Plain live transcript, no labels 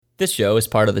This show is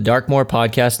part of the Darkmoor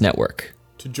Podcast Network.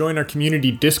 To join our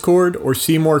community Discord or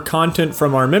see more content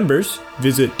from our members,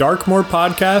 visit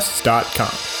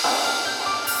darkmoorpodcasts.com.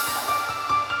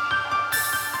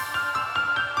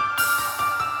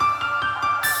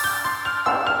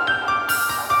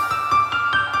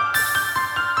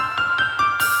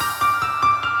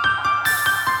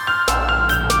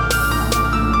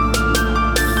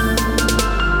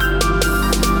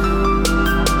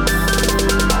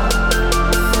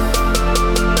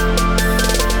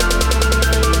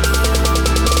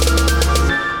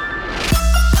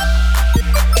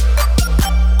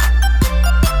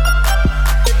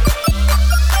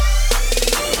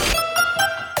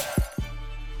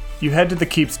 You head to the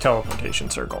Keep's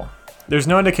teleportation circle. There's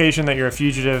no indication that you're a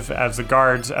fugitive, as the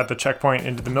guards at the checkpoint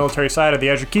into the military side of the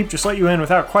Azure Keep just let you in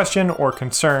without question or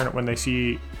concern when they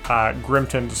see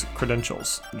Grimton's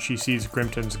credentials. She sees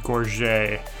Grimton's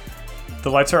gorget. The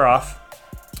lights are off.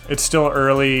 It's still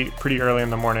pretty early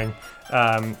in the morning,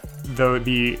 though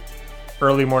the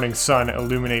early morning sun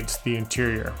illuminates the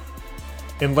interior.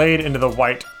 Inlaid into the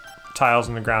white tiles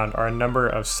on the ground are a number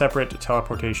of separate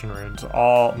teleportation runes,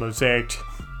 all mosaiced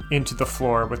into the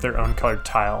floor with their own colored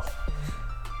tile.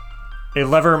 A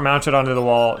lever mounted onto the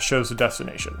wall shows the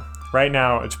destination. Right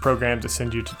now, it's programmed to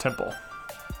send you to Temple.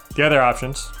 The other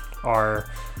options are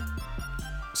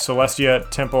Celestia,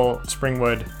 Temple,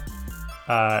 Springwood,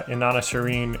 Inanna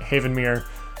Serene, Havenmere,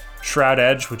 Shroud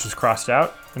Edge, which is crossed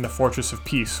out, and the Fortress of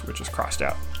Peace, which is crossed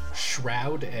out.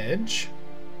 Shroud Edge?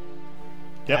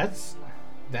 Yep.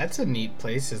 That's a neat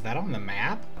place. Is that on the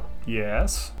map?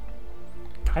 Yes.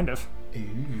 Kind of.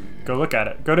 Ooh. Go look at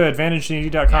it. Go to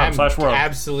advantaged.com/world.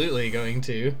 Absolutely going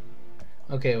to.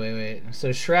 Okay, wait.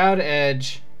 So Shroud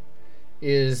Edge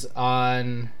is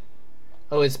on...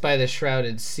 Oh, it's by the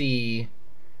Shrouded Sea.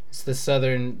 It's the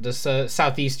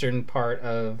southeastern part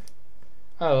of...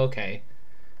 Oh, okay.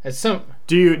 It's some...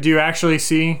 Do you actually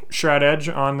see Shroud Edge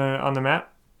on the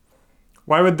map?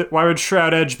 Why would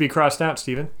Shroud Edge be crossed out,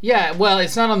 Steven? Yeah, well,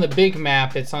 it's not on the big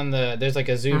map. It's on the... There's like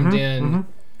a zoomed in... Mm-hmm.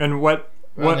 And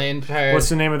what's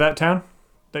the name of that town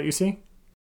that you see?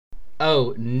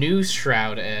 Oh, New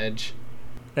Shroud Edge.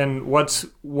 And what's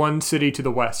one city to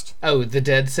the west? Oh, the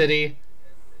Dead City.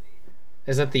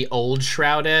 Is that the old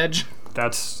Shroud Edge?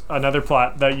 That's another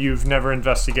plot that you've never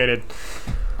investigated.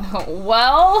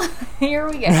 Well, here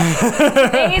we go.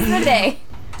 Today's the day.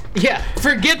 Yeah,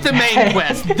 forget the main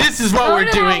quest. This is what we're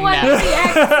doing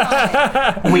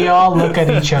now. We all look at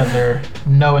each other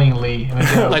knowingly. And we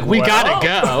go, like, we gotta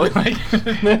go.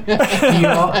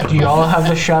 do you all have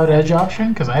the Shroud Edge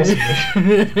option? Because I see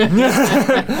it.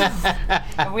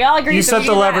 We all agree. You set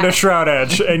the lever to Shroud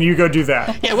Edge, and you go do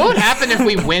that. Yeah, what would happen if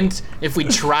we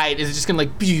tried? Is it just gonna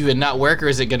like pew and not work, or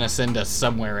is it gonna send us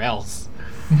somewhere else?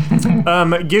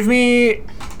 Give me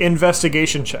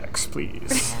investigation checks,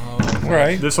 please.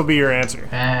 Right. This will be your answer.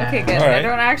 Okay, good. Right. I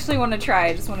don't actually want to try.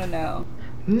 I just want to know.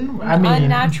 I mean,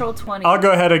 Unnatural 20. I'll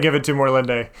go ahead and give it to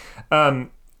Morlinde.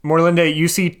 Morlinde, you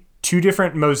see two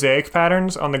different mosaic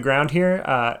patterns on the ground here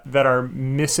that are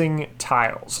missing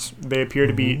tiles. They appear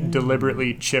to be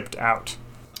deliberately chipped out.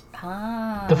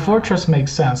 the fortress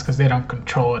makes sense because they don't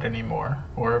control it anymore.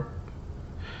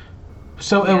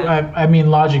 I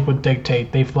mean, logic would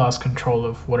dictate they've lost control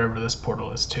of whatever this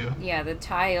portal is too. Yeah, the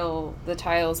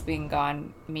tiles being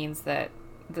gone means that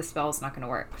the spell's not going to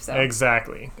work. So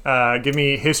Exactly. Give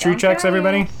me history checks,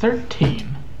 everybody.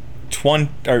 13.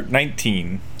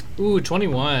 19. Ooh,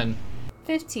 21.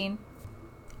 15.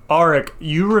 Auric,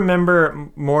 you remember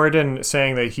Moradin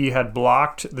saying that he had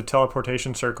blocked the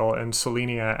teleportation circle in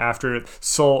Selenia after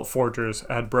Soul Forgers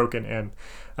had broken in.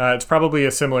 It's probably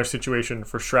a similar situation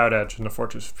for Shroud Edge and the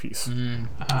Fortress of Peace.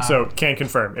 So, can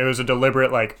confirm. It was a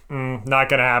deliberate, not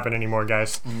going to happen anymore,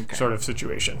 guys, sort of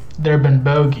situation. There have been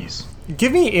bogeys.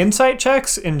 Give me insight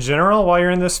checks in general while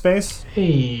you're in this space.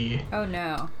 Hey. Oh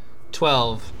no.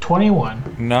 12.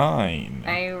 21. 9.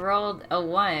 I rolled a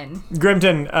 1.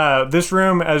 Grimton, this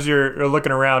room, as you're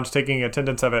looking around, taking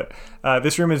attendance of it,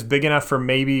 this room is big enough for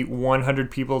maybe 100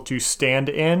 people to stand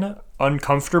in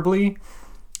uncomfortably.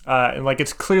 And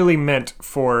it's clearly meant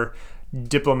for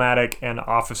diplomatic and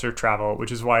officer travel,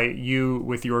 which is why you,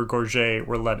 with your gorget,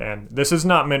 were let in. This is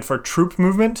not meant for troop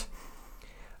movement.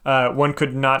 One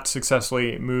could not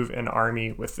successfully move an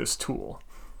army with this tool.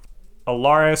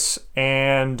 Alaris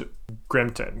and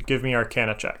Grimton, give me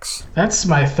Arcana checks. That's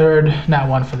my third nat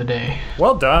one for the day.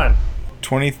 Well done.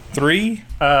 23.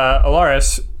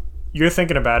 Alaris, you're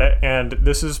thinking about it, and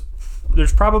there's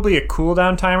probably a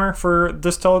cooldown timer for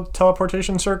this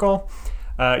teleportation circle.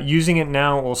 Using it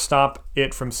now will stop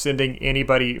it from sending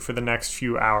anybody for the next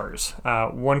few hours.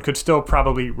 One could still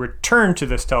probably return to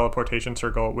this teleportation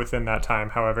circle within that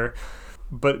time, however,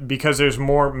 but because there's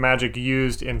more magic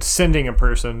used in sending a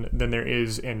person than there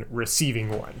is in receiving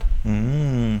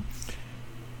one.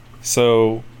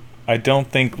 So I don't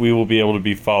think we will be able to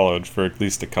be followed for at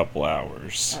least a couple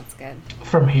hours That's good.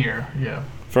 From here, yeah.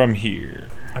 from here.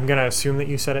 I'm going to assume that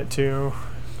you said it too.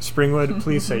 Springwood,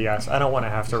 please say yes. I don't want to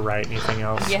have to write anything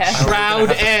else. Yes. I was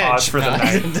gonna Shroud have to pause Edge. for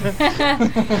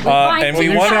the night. And we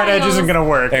Your want, Shroud Edge isn't going to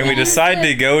work. and we decide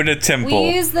to go to Temple.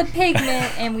 We use the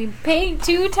pigment and we paint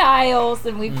 2 tiles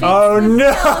and we fix Oh, the no!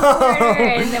 order,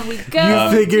 and then we go.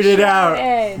 You figured to it out.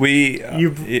 Shroud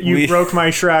Edge. You broke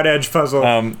my Shroud Edge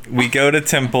puzzle. We go to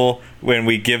Temple when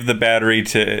we give the battery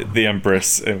to the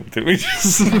Empress. And we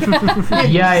just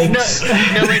Yikes.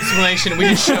 No explanation. We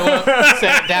just show up,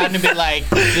 sit down, and be like,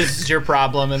 "This is your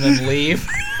problem," and then leave.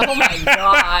 Oh my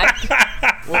god.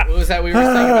 What was that we were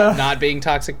saying about not being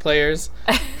toxic players?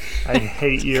 I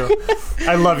hate you.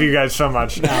 I love you guys so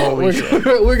much. Holy shit.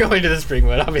 We're going to the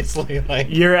Springwood, obviously. Like,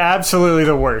 You're absolutely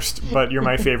the worst, but you're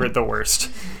my favorite the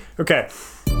worst. Okay.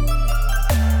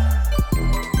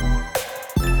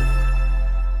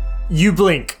 You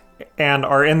blink and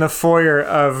are in the foyer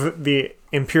of the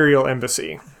Imperial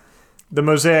Embassy. The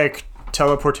mosaic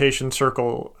teleportation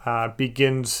circle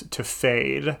begins to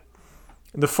fade.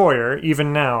 The foyer,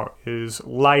 even now, is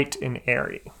light and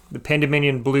airy. The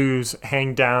Pandemonium blues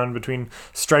hang down between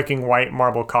striking white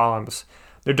marble columns.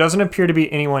 There doesn't appear to be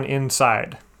anyone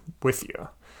inside with you.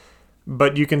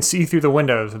 But you can see through the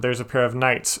windows that there's a pair of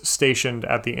knights stationed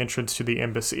at the entrance to the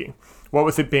embassy. What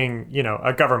with it being,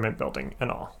 a government building and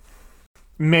all.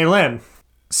 Maylin,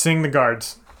 seeing the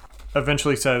guards,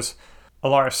 eventually says,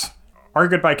 Alaris, our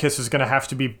goodbye kiss is going to have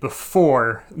to be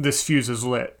before this fuse is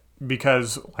lit.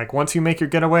 Because, once you make your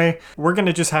getaway, we're going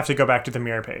to just have to go back to the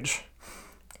mirror page.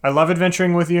 I love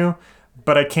adventuring with you,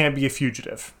 but I can't be a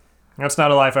fugitive. That's not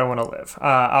a life I want to live.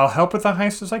 I'll help with the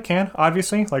heist as I can,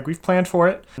 obviously, we've planned for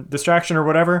it. Distraction or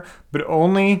whatever, but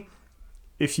only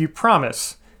if you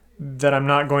promise that I'm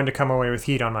not going to come away with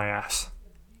heat on my ass.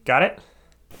 Got it?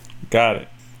 got it.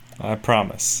 I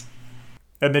promise.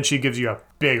 And then she gives you a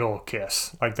big old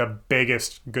kiss, the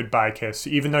biggest goodbye kiss.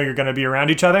 Even though you're going to be around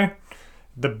each other,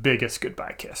 the biggest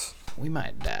goodbye kiss. we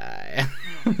might die.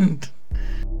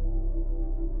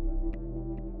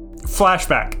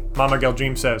 Flashback. Mama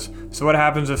Geldream says, so what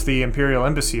happens if the Imperial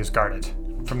Embassy is guarded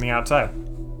from the outside?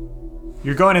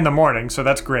 You're going in the morning, so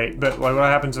that's great, but what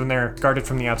happens when they're guarded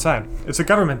from the outside? It's a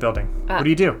government building. What do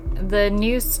you do? The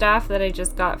new staff that I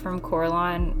just got from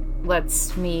Corlon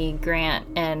lets me grant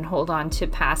and hold on to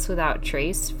pass without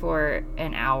trace for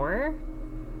an hour.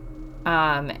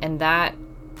 And that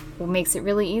makes it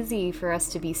really easy for us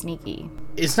to be sneaky.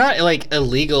 It's not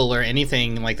illegal or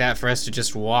anything like that for us to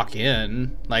just walk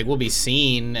in. We'll be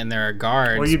seen and there are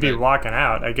guards. Well, you'd be walking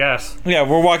out, I guess. Yeah,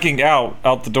 we're walking out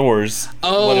the doors.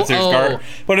 What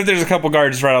if there's a couple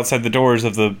guards right outside the doors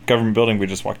of the government building we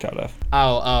just walked out of?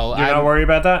 You're not worried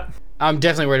about that? I'm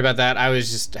definitely worried about that. I was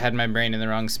just had my brain in the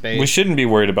wrong space. We shouldn't be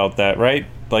worried about that, right?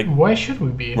 Why should we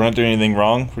be? We're not doing anything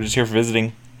wrong. We're just here for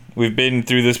visiting. We've been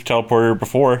through this teleporter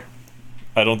before.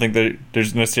 I don't think that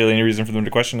there's necessarily any reason for them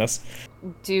to question us.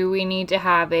 Do we need to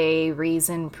have a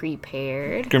reason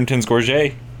prepared? Grimton's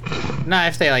Gorget. Not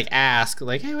if they ask,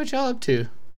 hey, what y'all up to?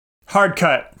 Hard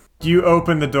cut. You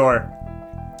open the door.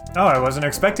 Oh, I wasn't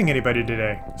expecting anybody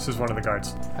today. This is one of the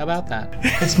guards. How about that?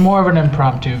 It's more of an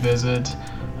impromptu visit.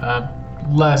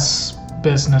 Less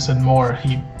business and more.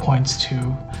 He points to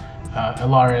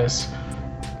Alaris.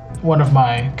 One of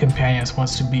my companions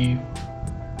wants to be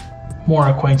more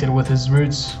acquainted with his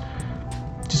roots.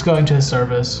 Just going to his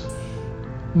service.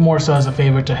 More so as a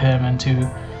favor to him and to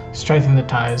strengthen the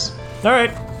ties. All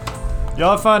right.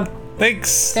 Y'all have fun.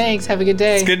 Thanks. Thanks, have a good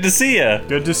day. It's good to see ya.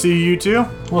 Good to see you too.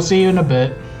 We'll see you in a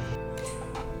bit.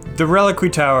 The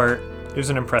Reliquary Tower is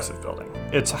an impressive building.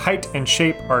 Its height and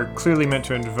shape are clearly meant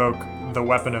to invoke the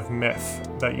weapon of myth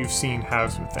that you've seen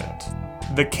housed within it.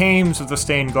 The cames of the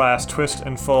stained glass twist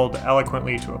and fold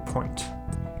eloquently to a point.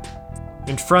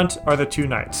 In front are the two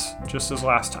knights, just as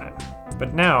last time.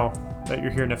 But now that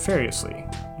you're here nefariously,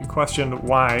 you question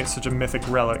why such a mythic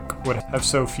relic would have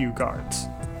so few guards.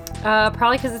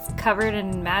 Probably because it's covered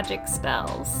in magic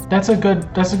spells. That's a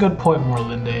good point,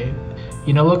 Morlinde.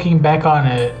 Looking back on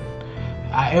it,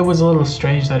 it was a little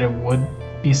strange that it would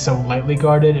be so lightly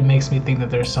guarded. It makes me think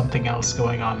that there's something else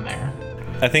going on there.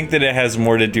 I think that it has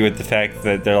more to do with the fact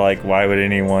that they're why would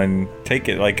anyone take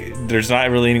it? There's not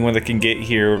really anyone that can get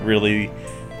here really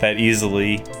that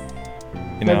easily.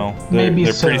 They're Maybe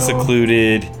pretty so.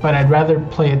 secluded. But I'd rather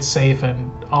play it safe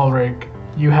and Ulrich,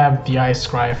 you have the eye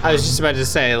scry from I was just about to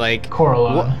say, like,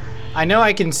 Coralon. I know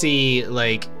I can see,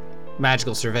 like,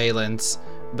 magical surveillance,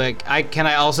 but can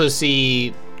I also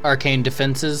see arcane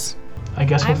defenses? I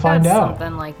guess we'll I've find got out.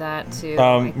 something like that too.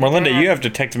 I think Merlinda, I you have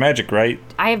detect magic, right?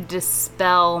 I have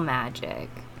dispel magic.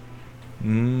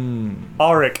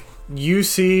 Ulrich, you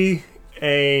see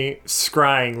a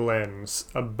scrying lens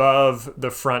above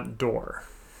the front door.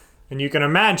 And you can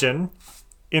imagine,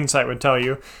 insight would tell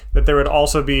you, that there would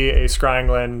also be a scrying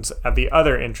lens at the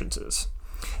other entrances.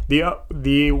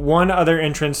 The one other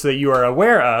entrance that you are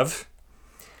aware of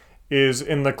is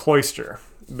in the cloister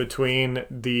between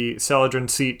the Celadrin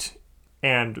seat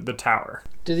and the tower.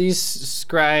 Do these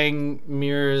scrying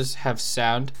mirrors have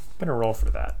sound? I'm gonna roll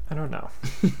for that. I don't know.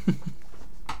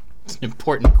 It's an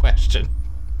important question.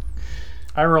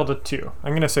 I rolled a 2.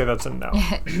 I'm gonna say that's a no.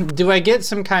 Do I get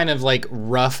some kind of, like,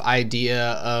 rough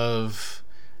idea of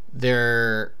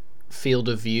their field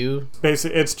of view?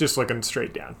 Basically, it's just looking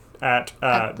straight down at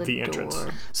the entrance. door.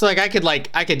 So, like, I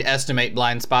could estimate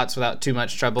blind spots without too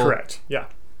much trouble. Correct. Yeah.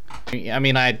 I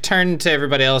mean, I turn to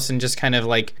everybody else and just kind of,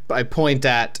 like, I point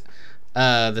at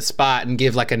the spot and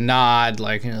give, like, a nod,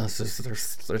 like, you know,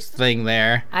 there's a thing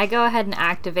there. I go ahead and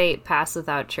activate Pass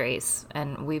Without Trace,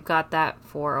 and we've got that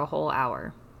for a whole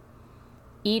hour.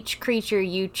 Each creature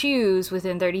you choose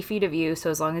within 30 feet of you, so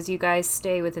as long as you guys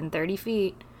stay within 30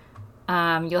 feet,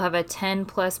 you'll have a 10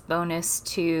 plus bonus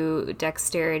to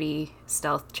dexterity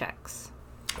stealth checks.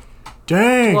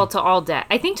 Dang. Well, to all dex.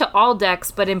 I think to all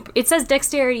dex, but it says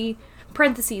dexterity,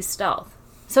 parentheses, stealth.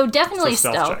 So definitely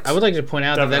So stealth stealth. checks. I would like to point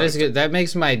out that is Definitely. good. That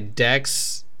makes my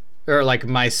dex, or, like,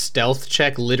 my stealth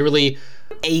check literally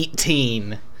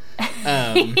 18.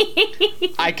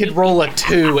 I could roll a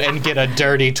 2 and get a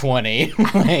dirty 20.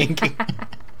 Like,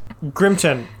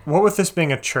 Grimton, what with this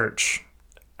being a church,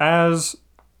 as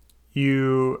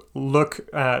you look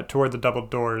toward the double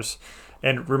doors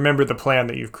and remember the plan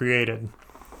that you've created,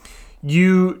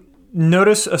 you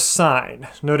notice a sign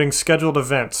noting scheduled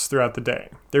events throughout the day.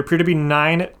 There appear to be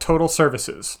 9 total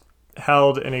services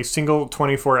held in a single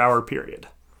 24-hour period.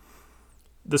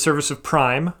 The service of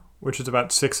Prime, which is about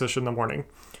 6-ish in the morning.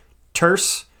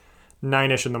 Terce,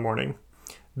 9-ish in the morning.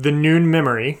 The Noon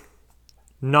Memory.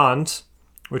 Nons,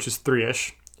 which is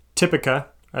 3-ish. Typica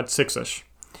at 6-ish.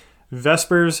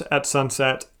 Vespers at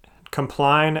sunset.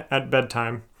 Compline at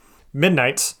bedtime.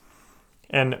 Midnights.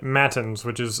 And Matins,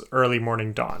 which is early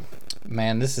morning dawn.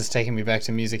 man, this is taking me back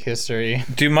to music history.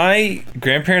 Do my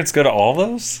grandparents go to all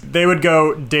those? They would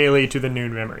go daily to the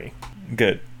Noon Memory.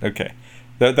 Good. Okay.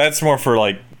 That's more for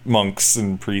like monks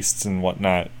and priests and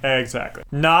whatnot. Exactly.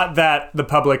 Not that the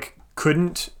public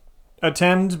couldn't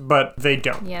attend, but they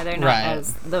don't. Yeah, they're not Right.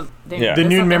 as the. Yeah. The that's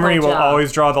Noon not Memory whole will job.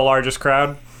 always draw the largest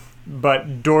crowd,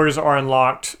 but doors are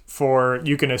unlocked for,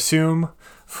 you can assume,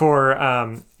 for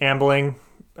ambling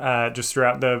just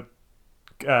throughout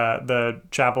the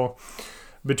chapel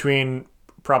between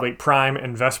probably Prime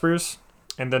and Vespers,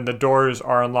 and then the doors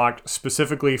are unlocked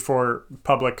specifically for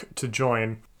public to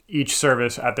join each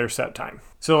service at their set time.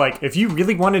 So, like, if you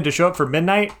really wanted to show up for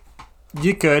midnight,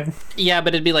 you could. Yeah,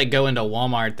 but it'd be like going to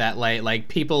Walmart that late. Like,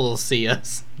 people will see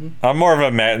us. I'm more of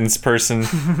a matins person.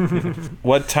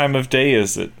 What time of day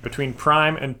is it? Between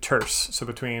Prime and Terce, so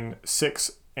between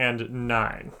 6 and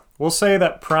 9. We'll say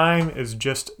that Prime is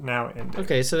just now ending.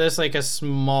 Okay, so there's like a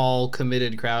small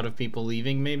committed crowd of people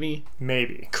leaving, maybe?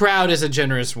 Maybe. Crowd is a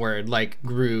generous word, like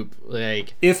group,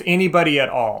 like... If anybody at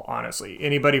all, honestly.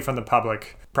 Anybody from the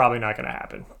public, probably not going to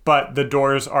happen. But the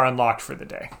doors are unlocked for the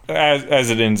day. As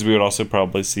it ends, we would also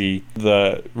probably see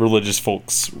the religious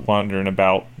folks wandering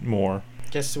about more.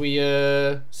 Guess we,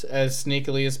 as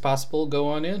sneakily as possible, go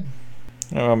on in.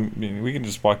 I mean, we can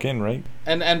just walk in, right?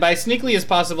 And by sneakily as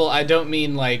possible, I don't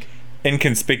mean like...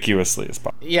 Inconspicuously as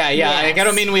possible. Yeah, Yes. like, I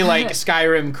don't mean we like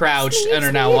Skyrim crouched and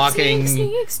are now walking...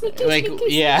 like,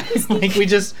 yeah, like we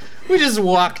just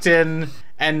walked in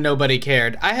and nobody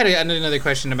cared. I had another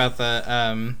question about the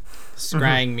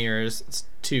scrying mirrors. It's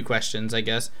 2 questions, I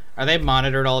guess. Are they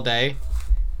monitored all day?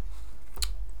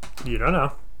 You don't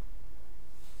know.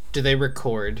 Do they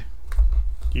record?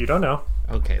 You don't know.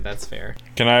 Okay, that's fair.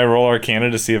 Can I roll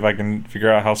Arcana to see if I can figure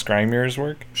out how scrying mirrors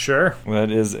work? Sure. That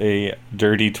is a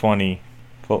dirty 20.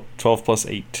 12 plus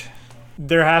 8.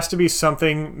 There has to be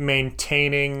something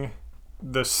maintaining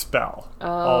the spell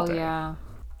all Oh day. yeah.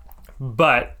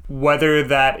 But whether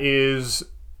that is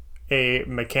a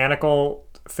mechanical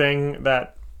thing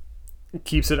that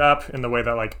keeps it up in the way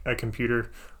that like a computer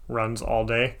runs all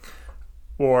day,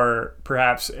 or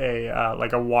perhaps a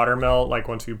like a water mill, like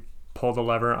once you pull the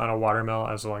lever on a water mill.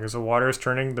 As long as the water is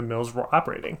turning, the mill's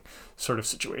operating, sort of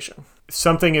situation.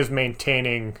 Something is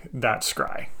maintaining that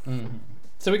scry. Mm-hmm.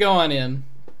 So we go on in,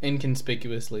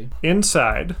 inconspicuously.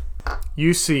 Inside,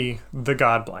 you see the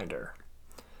Godblinder.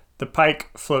 The pike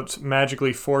floats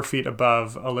magically 4 feet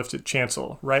above a lifted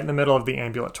chancel, right in the middle of the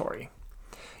ambulatory.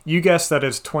 You guess that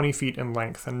is 20 feet in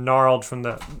length and gnarled from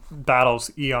the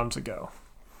battles eons ago.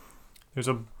 There's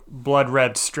a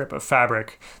blood-red strip of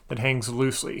fabric that hangs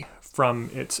loosely from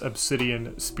its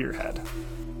obsidian spearhead.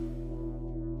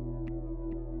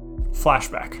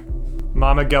 Flashback.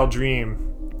 Mama Geldream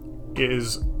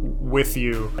is with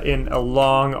you in a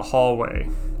long hallway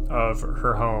of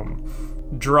her home,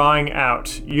 drawing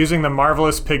out, using the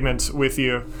marvelous pigments with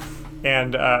you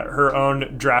and her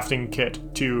own drafting kit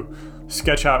to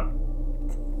sketch out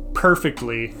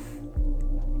perfectly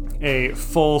a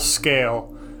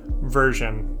full-scale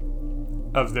version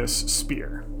of this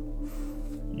spear.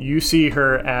 You see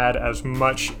her add as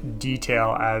much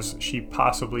detail as she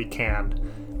possibly can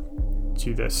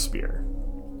to this spear.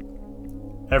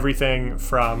 Everything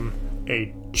from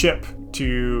a chip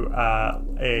to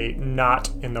a knot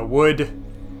in the wood,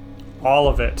 all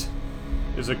of it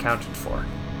is accounted for.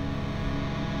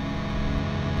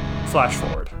 Flash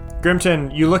forward.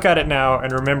 Grimton, you look at it now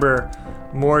and remember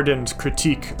Morden's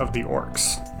critique of the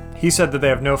orcs. He said that they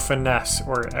have no finesse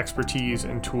or expertise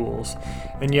in tools,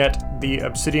 and yet the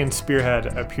obsidian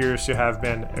spearhead appears to have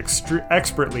been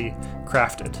expertly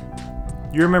crafted.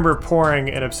 You remember pouring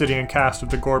an obsidian cast of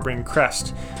the Gorbring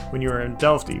crest when you were in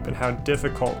Delvedeep and how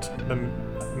difficult the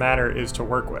matter is to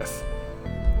work with.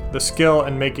 The skill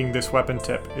in making this weapon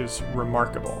tip is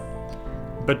remarkable,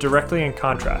 but directly in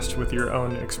contrast with your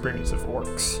own experience of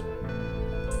orcs.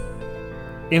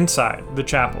 Inside the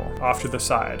chapel, off to the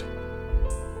side,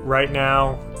 right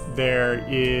now there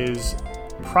is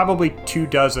probably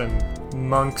 24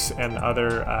 monks and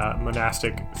other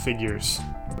monastic figures.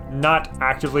 Not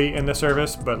actively in the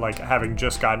service, but like having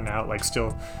just gotten out, like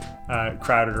still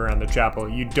crowded around the chapel.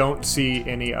 You don't see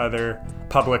any other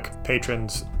public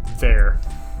patrons there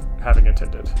having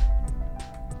attended.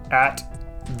 At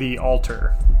the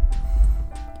altar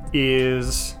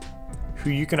is who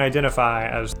you can identify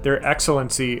as Their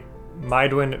Excellency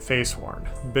Mydwin Faceworn,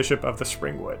 Bishop of the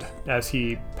Springwood, as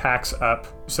he packs up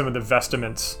some of the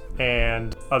vestments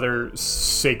and other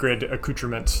sacred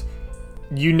accoutrements.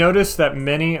 You notice that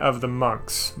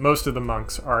most of the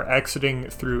monks, are exiting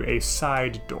through a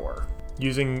side door.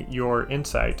 Using your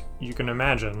insight, you can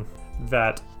imagine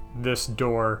that this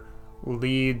door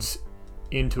leads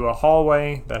into a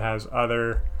hallway that has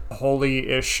other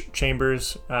holy-ish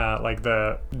chambers, like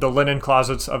the linen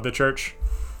closets of the church,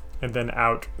 and then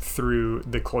out through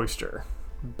the cloister,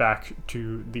 back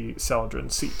to the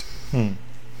Celadrin seat.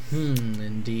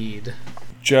 Indeed.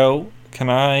 Joe, can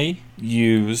I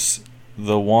use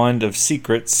the Wand of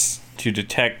Secrets to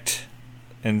detect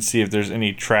and see if there's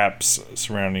any traps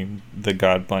surrounding the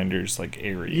Godblinder's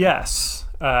area? Yes.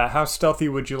 How stealthy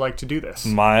would you like to do this?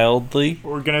 Mildly.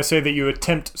 We're going to say that you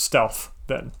attempt stealth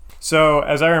then. So,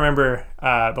 as I remember,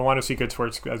 the Wand of Secrets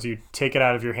works as you take it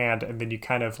out of your hand and then you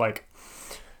kind of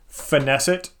finesse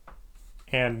it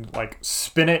and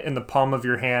spin it in the palm of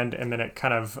your hand, and then it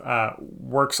kind of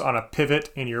works on a pivot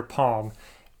in your palm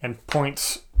and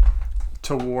points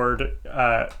toward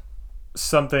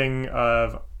something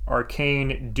of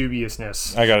arcane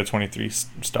dubiousness. I got a 23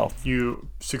 stealth. You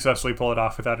successfully pull it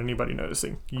off without anybody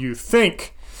noticing. You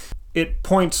think it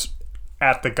points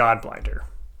at the Godblinder.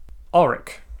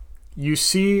 Ulrich, you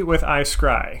see with eye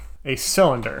scry a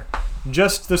cylinder,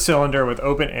 just the cylinder with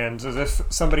open ends, as if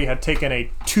somebody had taken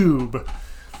a tube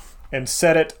and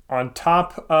set it on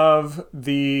top of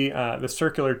the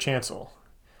circular chancel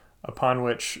upon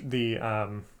which the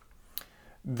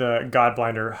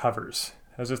Godblinder hovers,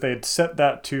 as if they had set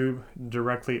that tube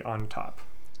directly on top.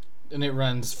 And it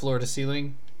runs floor to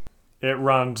ceiling? It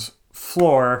runs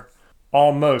floor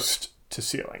almost to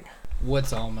ceiling.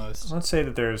 What's almost? Let's say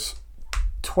that there's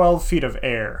 12 feet of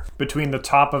air between the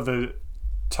top of the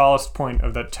tallest point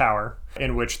of the tower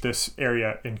in which this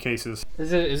area encases. Is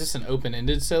this an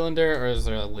open-ended cylinder, or is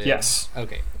there a lid? Yes.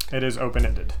 Okay. It is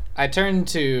open-ended. I turn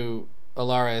to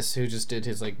Alaris, who just did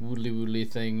his woodly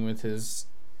thing with his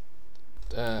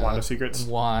Wand of Secrets.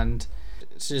 Wand.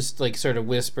 It's just sort of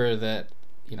whisper that,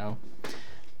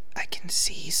 I can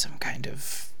see some kind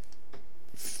of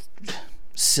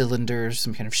cylinder,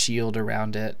 some kind of shield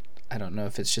around it. I don't know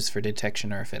if it's just for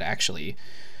detection or if it actually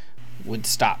would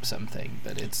stop something,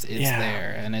 but it's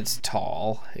there, and it's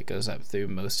tall. It goes up through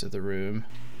most of the room.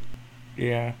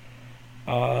 Yeah.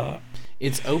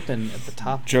 It's open at the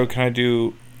top. Joe, can I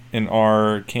do an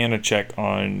Arcana check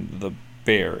on the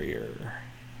barrier.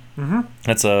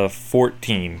 That's a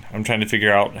 14. I'm trying to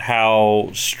figure out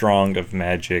how strong of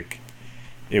magic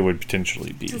it would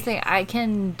potentially be. To say I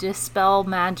can dispel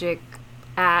magic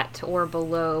at or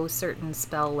below certain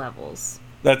spell levels.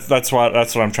 That's what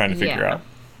I'm trying to figure Yeah. out.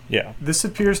 Yeah. This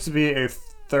appears to be a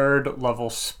third level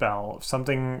spell.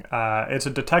 Something. It's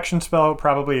a detection spell,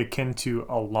 probably akin to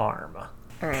alarm.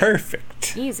 All right.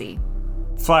 Perfect. Easy.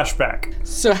 Flashback.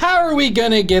 So how are we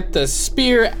gonna get the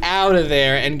spear out of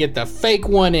there and get the fake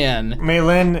one in?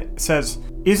 Maylin says,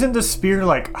 "Isn't the spear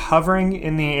like hovering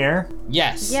in the air?"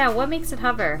 Yes. Yeah, what makes it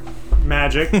hover?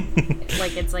 Magic.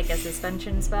 Like it's like a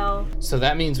suspension spell? So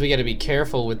that means we gotta be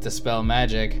careful with the spell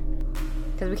magic.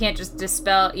 Because we can't just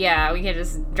dispel. Yeah, we can't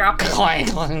just drop it. Clang,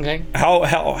 clang, clang.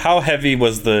 How heavy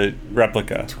was the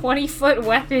replica? 20-foot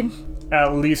weapon.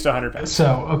 At least 100 pounds.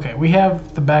 So, okay, we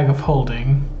have the bag of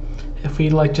holding. If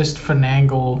we like just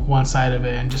finagle one side of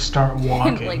it and just start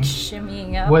walking Like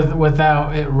shimmying up.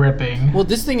 without it ripping. Well,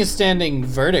 this thing is standing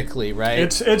vertically, right?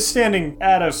 It's standing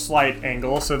at a slight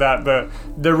angle so that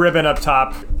the ribbon up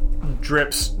top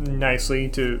drips nicely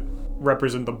to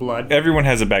represent the blood. Everyone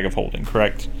has a bag of holding,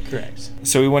 correct? correct.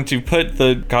 So we want to put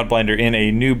the Godblinder in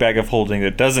a new bag of holding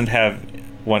that doesn't have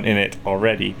one in it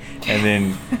already, and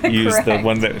then use the Correct.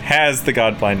 one that has the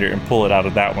Godblinder and pull it out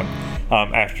of that one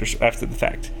after the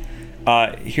fact.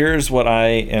 Here's what I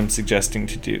am suggesting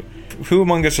to do. Who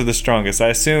among us are the strongest? I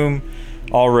assume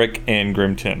Ulrich and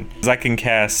Grimton. 'Cause I can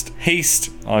cast haste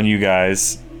on you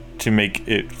guys to make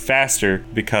it faster,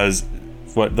 because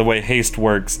the way haste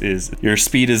works is your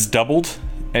speed is doubled,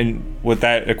 and what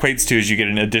that equates to is you get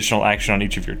an additional action on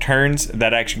each of your turns.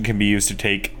 That action can be used to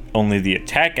take only the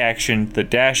attack action, the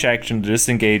dash action, the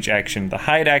disengage action, the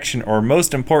hide action, or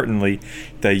most importantly,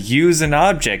 the use an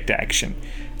object action,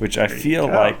 which I feel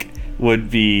go. like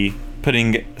would be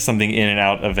putting something in and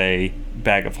out of a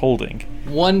bag of holding.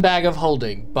 One bag of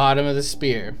holding, bottom of the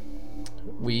spear.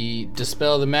 We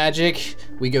dispel the magic,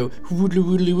 we go woodly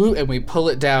woodly woo, and we pull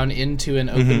it down into an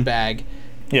open bag.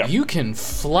 Yeah. You can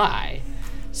fly.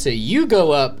 So you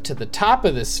go up to the top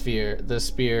of the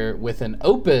spear with an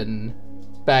open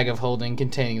bag of holding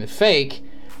containing the fake,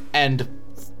 and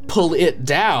pull it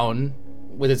down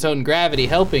with its own gravity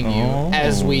helping you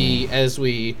as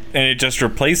we And it just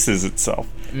replaces itself.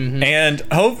 And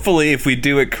hopefully, if we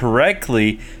do it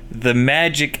correctly, the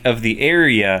magic of the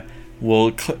area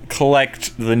will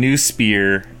collect the new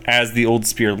spear as the old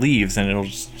spear leaves, and it'll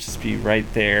just be right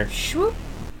there. Shwoop.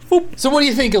 So what do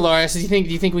you think, Alaris? Do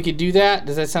you think we could do that?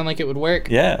 Does that sound like it would work?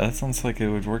 Yeah, that sounds like it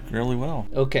would work really well.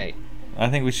 Okay. I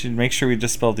think we should make sure we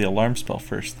dispel the alarm spell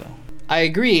first, though. I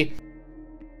agree.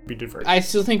 Be diverted. I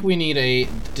still think we need a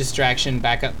distraction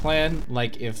backup plan.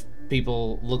 Like, if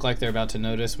people look like they're about to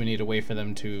notice, we need a way for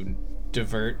them to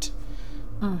divert.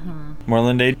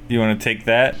 Morlinde, do you want to take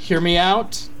that? Hear me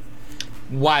out?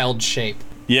 Wild shape.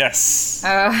 Yes.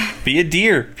 Be a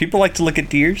deer. People like to look at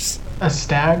deers. A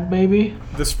stag, maybe?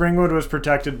 The Springwood was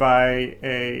protected by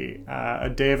a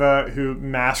deva who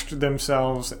masked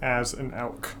themselves as an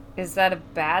elk. Is that a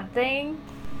bad thing?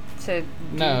 To do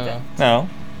No. that? No.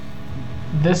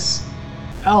 This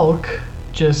elk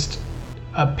just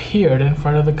appeared in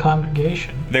front of the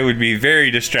congregation. They would be very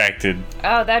distracted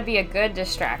Oh, that'd be a good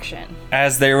distraction.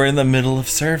 as they were in the middle of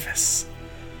service.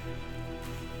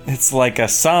 It's like a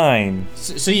sign.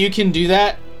 So you can do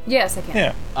that? Yes, I can.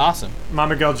 Yeah. Awesome.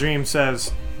 Mama Dream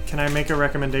says, "Can I make a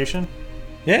recommendation?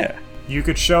 Yeah. You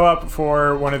could show up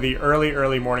for one of the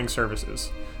early morning services.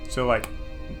 So like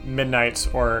midnights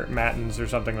or matins or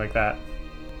something like that.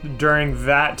 During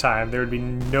that time, there would be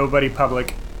nobody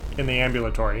public in the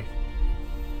ambulatory.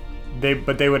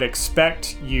 But they would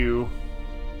expect you,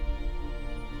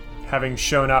 having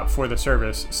shown up for the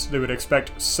service, they would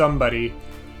expect somebody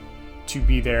to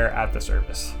be there at the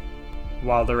service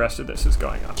while the rest of this is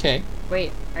going on." Okay.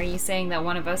 Wait, are you saying that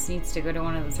one of us needs to go to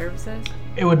one of the services?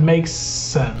 It would make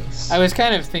sense. I was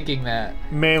kind of thinking that.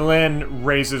 Maylin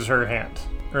raises her hand.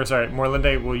 Or sorry,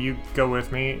 Morlinde, will you go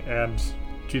with me and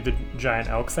do the giant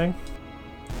elk thing?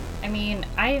 I mean,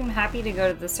 I'm happy to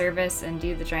go to the service and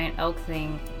do the giant elk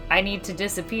thing. I need to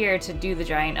disappear to do the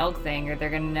giant elk thing, or they're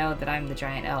gonna know that I'm the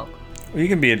giant elk. Well, you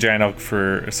can be a giant elk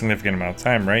for a significant amount of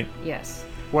time, right? Yes.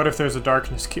 What if there's a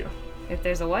darkness cue? If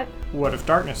there's a what? What if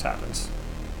darkness happens?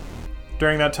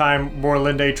 During that time,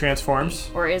 Morlinde transforms.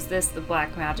 Or is this the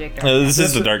black magic? This is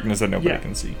This the is- darkness that nobody yeah.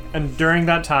 can see. And during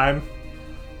that time,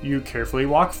 you carefully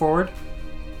walk forward,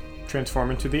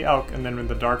 transform into the elk, and then when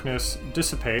the darkness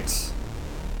dissipates,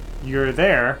 you're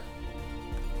there.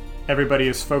 Everybody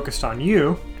is focused on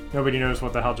you. Nobody knows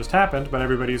what the hell just happened, but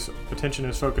everybody's attention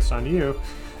is focused on you.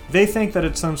 They think that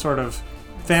it's some sort of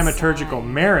thaumaturgical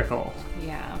miracle.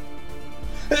 Yeah.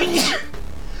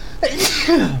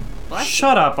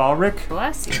 Shut up, Ulrich.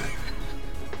 Bless you.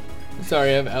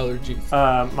 Sorry, I have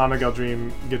allergies. Mama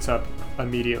Geldream gets up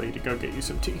immediately to go get you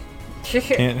some tea.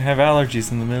 Can't have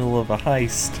allergies in the middle of a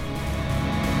heist.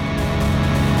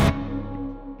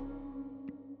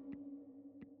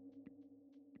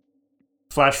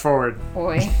 Flash forward.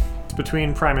 Boy. It's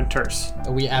between Prime and Terse.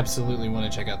 We absolutely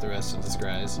want to check out the rest of the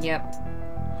scries. Yep.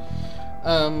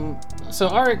 So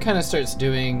Arik kind of starts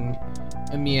doing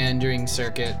a meandering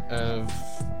circuit of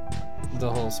the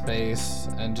whole space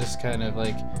and just kind of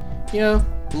like,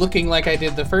 looking like I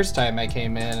did the first time I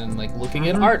came in and like looking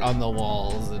at art on the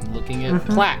walls and looking at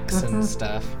plaques and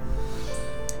stuff.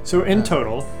 So in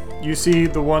total, you see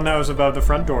the one that was above the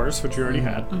front doors, which you already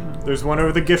had. There's one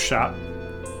over the gift shop.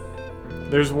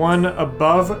 There's one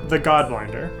above the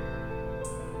Godblinder.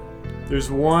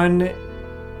 There's one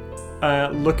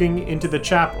looking into the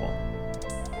chapel.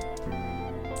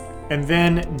 And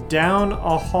then down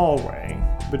a hallway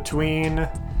between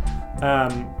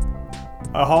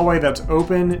a hallway that's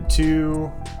open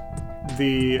to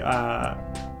the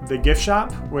gift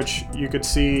shop, which you could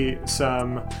see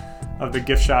some of the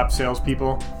gift shop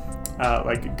salespeople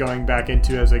like going back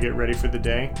into as they get ready for the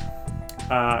day.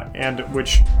 And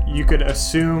which you could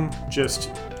assume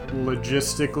just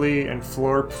logistically and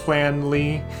floor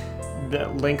planly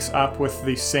that links up with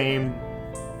the same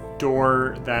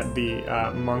door that the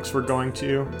monks were going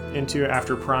into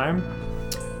after Prime.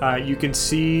 You can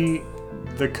see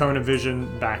the cone of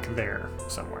vision back there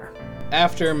somewhere.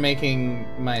 After making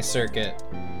my circuit,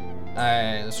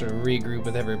 I sort of regroup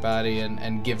with everybody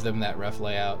and give them that rough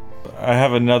layout. I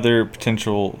have another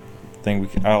potential thing.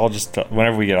 I'll just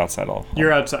whenever we get outside,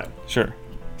 You're outside. Sure.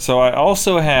 So I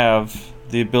also have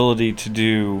the ability to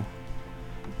do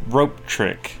rope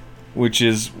trick, which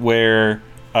is where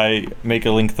I make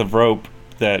a length of rope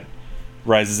that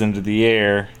rises into the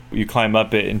air. You climb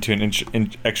up it into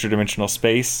an extra dimensional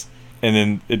space, and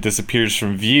then it disappears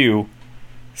from view.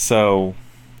 So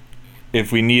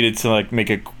if we needed to like make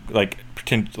a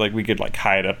pretend like we could like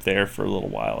hide up there for a little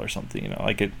while or something,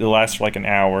 like it lasts for like an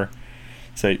hour.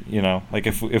 So like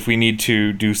if we need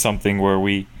to do something where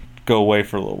we go away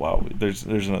for a little while, there's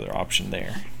another option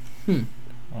there.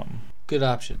 Good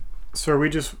option. So are we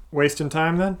just wasting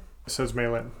time then? Says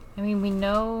Maylin. I mean, we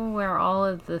know where all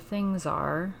of the things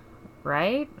are,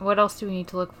 right? What else do we need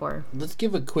to look for? Let's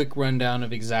give a quick rundown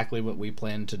of exactly what we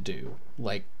plan to do,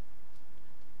 like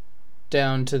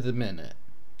down to the minute.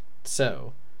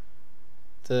 So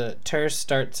the Terse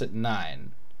starts at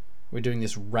 9. We're doing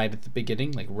this right at the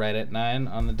beginning, like right at 9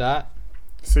 on the dot.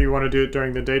 So you want to do it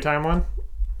during the daytime one?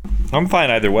 I'm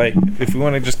fine either way. If we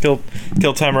want to just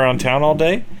kill time around town all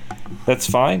day, that's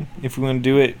fine. If we want to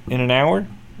do it in an hour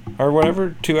or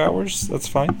whatever, 2 hours, that's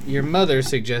fine. Your mother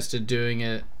suggested doing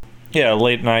it. Yeah,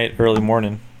 late night, early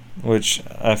morning, which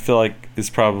I feel like is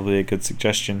probably a good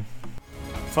suggestion.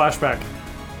 Flashback.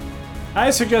 I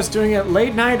suggest doing it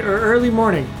late night or early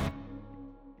morning.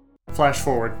 Flash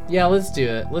forward. Yeah, let's do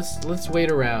it. Let's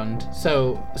wait around.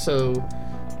 So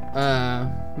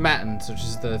Matins, which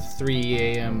is the 3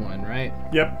 a.m. one, right?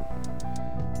 Yep.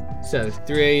 So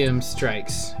 3 a.m.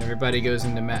 strikes. Everybody goes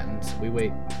into Matins. We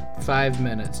wait 5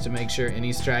 minutes to make sure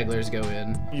any stragglers go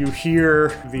in. You hear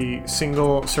the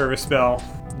single service bell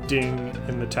ding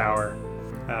in the tower.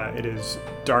 It is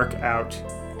dark out,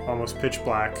 almost pitch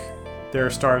black. There are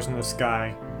stars in the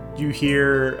sky. You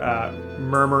hear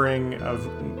murmuring of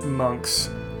monks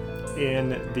in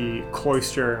the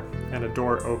cloister and a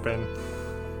door open.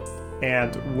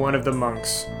 And one of the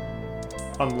monks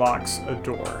unlocks a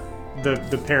door.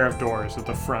 The pair of doors at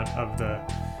the front of the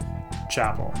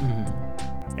chapel.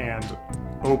 And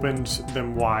opens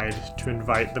them wide to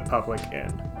invite the public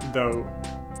in. Though,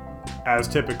 as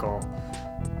typical,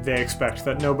 they expect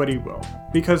that nobody will,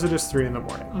 because it is 3 a.m.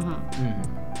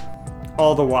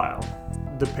 All the while,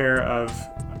 the pair of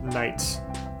knights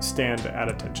stand at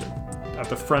attention at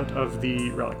the front of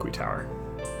the Reliquary Tower.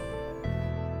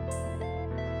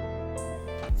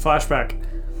 Flashback.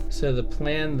 So the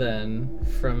plan then,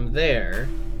 from there,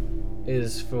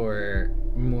 is for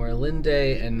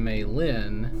Morlinde and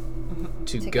Maylin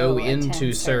to go into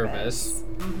attend service,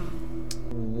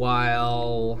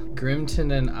 while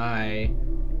Grimton and I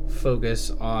focus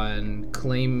on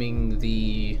claiming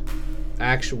the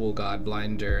actual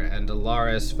Godblinder, and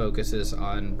Alaris focuses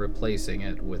on replacing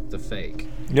it with the fake.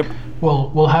 Yep.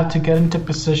 We'll have to get into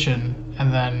position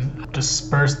and then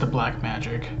disperse the black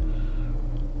magic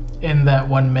in that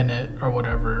 1 minute or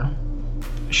whatever.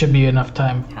 should be enough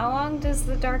time. How long does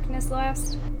the darkness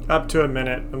last? Up to a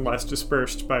minute unless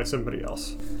dispersed by somebody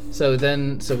else. So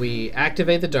we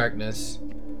activate the darkness,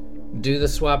 do the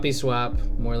swappy swap.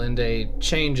 Morlinde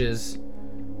changes.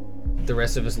 The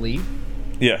rest of us leave.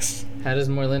 Yes. How does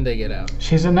Morlinde get out?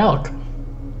 She's an elk.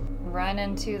 Run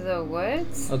into the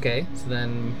woods? Okay, so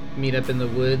then meet up in the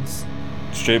woods.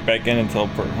 Straight back in and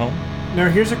teleport home. Now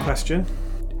here's a question.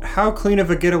 How clean of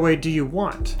a getaway do you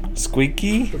want?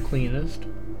 Squeaky? The cleanest.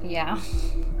 Yeah.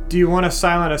 Do you want a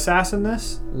silent assassin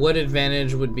this? What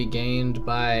advantage would be gained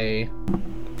by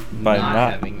By not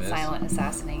not. having this? Silent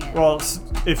assassinating it. Well,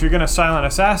 if you're going to silent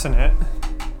assassin it,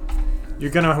 you're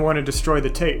going to want to destroy the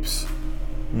tapes.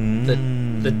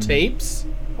 The tapes?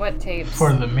 What tapes?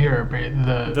 For the mirror,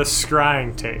 The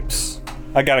scrying tapes.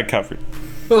 I got it covered.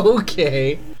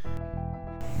 Okay.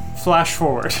 Flash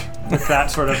forward with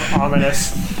that sort of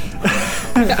ominous.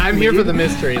 I'm here for the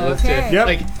mystery. Let's do it. Okay. Yep.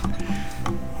 Like,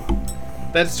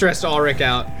 that stressed Ulrich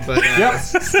out, but Yep.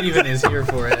 Steven is here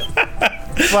for it.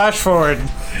 Flash forward.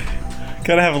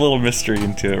 Gotta have a little mystery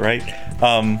into it, right?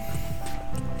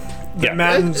 Yeah.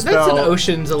 Matins That's an bell.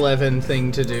 Ocean's 11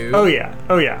 thing to do. Oh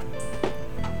yeah.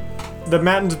 The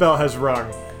Matins bell has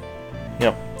rung.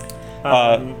 Yep.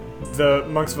 The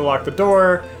monks will lock the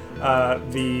door.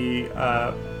 The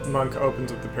monk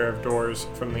opens up the pair of doors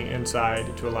from the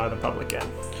inside to allow the public in.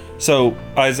 So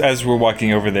as we're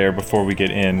walking over there before we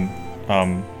get in,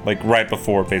 like right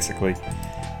before basically,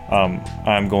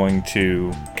 I'm going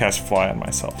to cast Fly on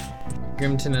myself.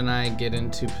 Grimton and I get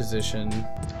into position.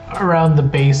 around the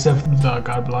base of the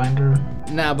Godblinder.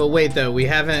 Nah, but wait though, we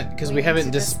haven't We need haven't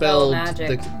to dispel dispelled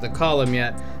magic. the column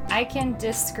yet. I can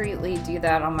discreetly do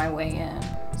that on my way in.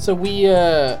 So we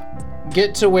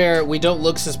get to where we don't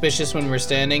look suspicious when we're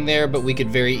standing there, but we could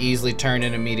very easily turn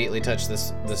and immediately touch the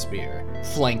spear,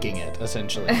 flanking it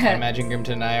essentially. I imagine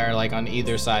Grimton and I are like on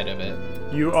either side of it.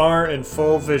 You are in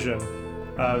full vision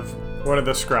of one of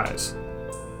the scries.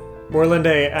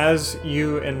 Morlinde, as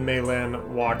you and Maylin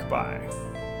walk by,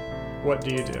 what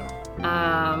do you do?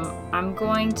 I'm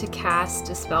going to cast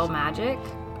Dispel Magic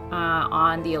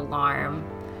on the alarm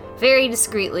very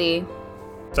discreetly.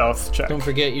 Stealth check. Don't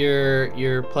forget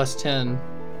your plus 10.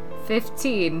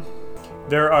 15.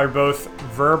 There are both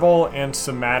verbal and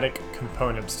somatic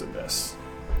components to this.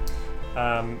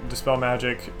 Dispel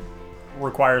Magic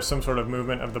requires some sort of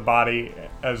movement of the body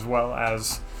as well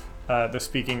as the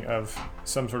speaking of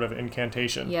some sort of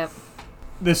incantation. Yep.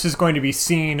 This is going to be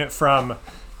seen from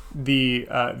the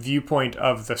viewpoint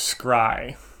of the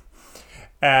scry.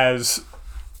 As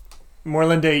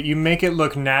Morlinde, you make it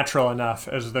look natural enough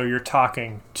as though you're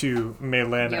talking to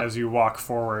Maylin Yep. as you walk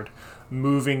forward,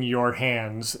 moving your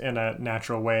hands in a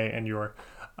natural way and your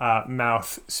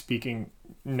mouth speaking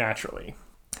naturally.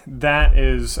 That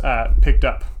is picked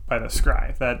up by the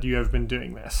scry, that you have been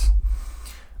doing this.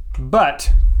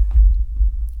 But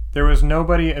there was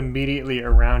nobody immediately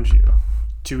around you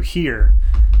to hear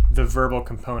the verbal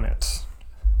components.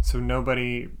 So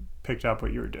nobody picked up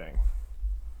what you were doing.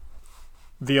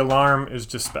 The alarm is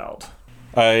dispelled.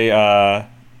 I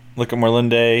look at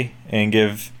Morlinde and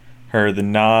give her the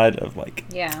nod of like,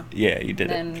 Yeah. yeah, you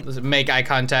did it. Then Does it make eye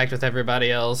contact with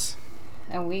everybody else?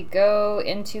 and we go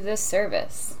into the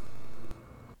service.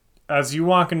 As you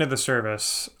walk into the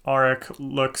service, Auric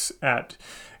looks at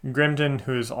Grimton,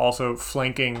 who is also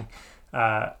flanking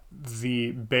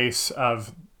the base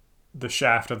of the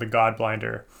shaft of the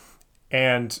Godblinder,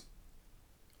 and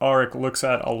Auric looks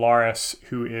at Alaris,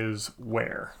 who is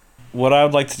where? What I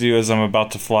would like to do as I'm about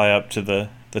to fly up to the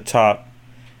top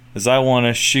is I want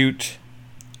to shoot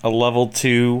a level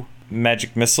 2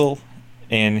 magic missile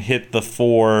and hit the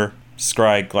 4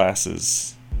 scry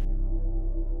glasses.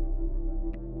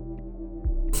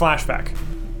 Flashback.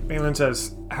 Maylin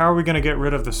says, how are we going to get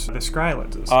rid of the scry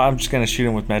lenses? I'm just going to shoot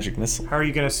him with magic missile. How are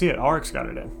you going to see it? Auric's got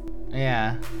it in.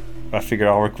 Yeah. I figured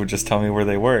Ulrich would just tell me where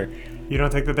they were. You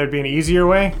don't think that there'd be an easier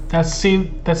way? That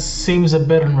seems a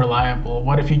bit unreliable.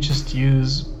 What if you just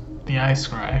use the eye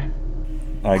scry?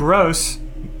 Gross,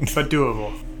 but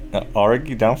doable. Ulrich,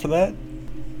 you down for that?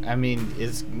 I mean,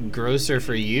 it's grosser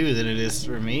for you than it is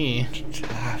for me.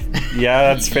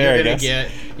 Yeah, that's fair, I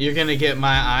guess. You're gonna get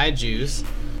my eye juice.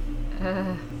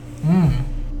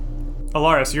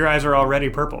 Alaris, your eyes are already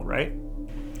purple, right?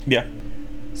 Yeah.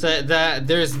 So that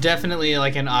there's definitely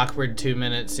like an awkward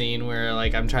 2-minute scene where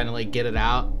like I'm trying to like get it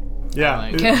out, Yeah.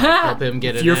 like help him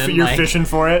get it You're in. you're like, fishing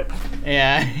for it.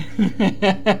 Yeah.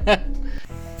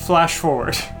 Flash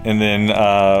forward. And then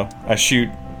I shoot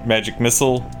magic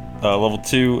missile, level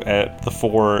 2, at the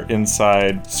 4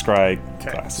 inside scry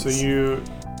Okay, glasses. so you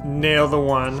nail the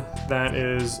one that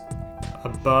is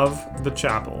above the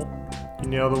chapel. You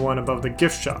nail the one above the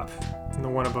gift shop and the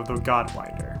one above the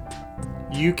Godbinder.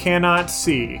 You cannot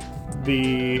see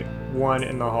the one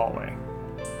in the hallway.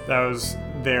 That was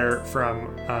there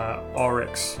from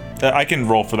Ulrich's. I can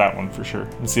roll for that one for sure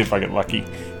and see if I get lucky.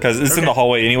 Because it's in Okay. the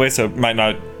hallway anyway, so it might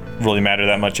not really matter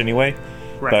that much anyway.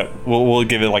 Right. But we'll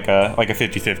give it like a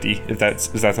 50-50 if that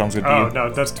sounds good to Oh, you. no,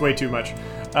 that's way too much.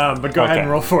 But go ahead Okay. and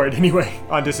roll for it anyway,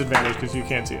 on disadvantage, because you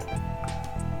can't see it.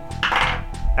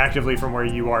 Actively from where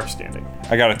you are standing.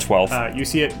 I got a 12. You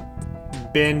see it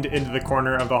bend into the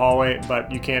corner of the hallway,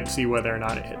 but you can't see whether or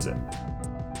not it hits it.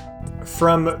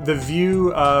 From the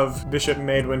view of Bishop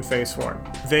Maedwin Faceform,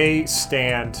 they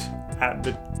stand at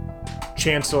the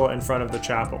chancel in front of the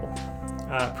chapel,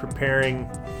 preparing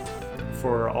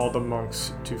for all the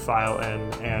monks to file in,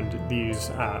 and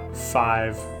these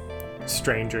 5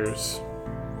 strangers.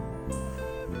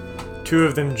 2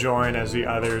 of them join as the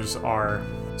others are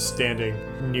standing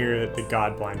near the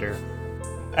Godblinder.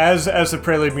 As the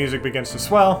prelude music begins to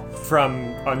swell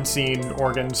from unseen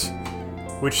organs,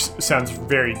 which sounds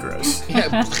very gross.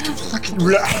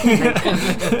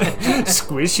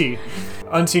 Squishy.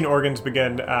 Unseen organs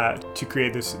begin to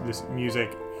create this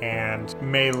music, and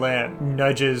Maylin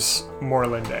nudges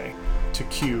Morlinde to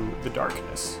cue the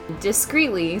darkness.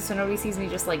 Discreetly, so nobody sees me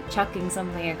just like chucking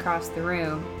something across the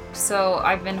room. So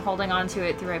I've been holding on to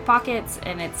it through my pockets,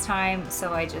 and it's time,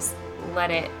 so I just let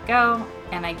it go,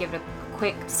 and I give it a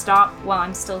quick stop while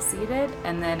I'm still seated,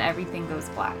 and then everything goes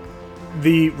black.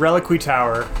 The Reliquary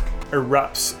Tower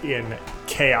erupts in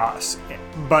chaos,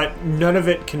 but none of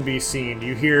it can be seen.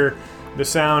 You hear the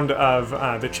sound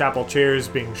of the chapel chairs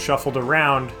being shuffled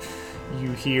around.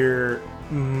 You hear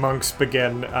monks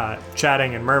begin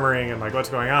chatting and murmuring and like, what's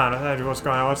going on? What's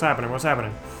going on? What's happening? What's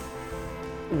happening?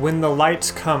 When the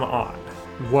lights come on,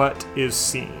 what is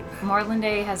seen?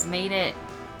 Morlinde has made it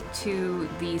to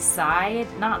the side,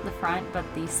 not the front, but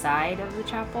the side of the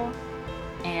chapel,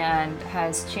 and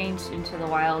has changed into the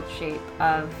wild shape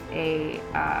of a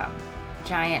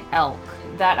giant elk.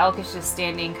 That elk is just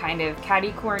standing kind of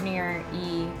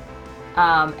catty-corner-y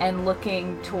and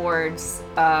looking towards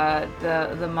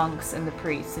the monks and the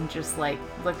priests and just like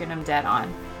looking them dead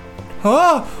on.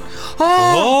 Oh!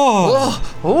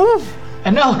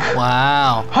 An elk!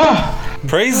 Wow.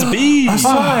 Praise be! A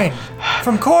sign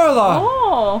from Coralon!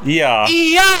 Oh! Yeah.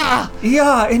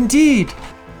 Yeah, indeed.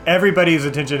 Everybody's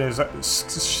attention is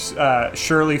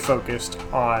surely focused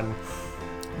on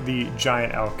the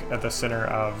giant elk at the center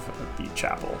of the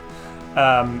chapel.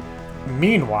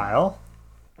 Meanwhile,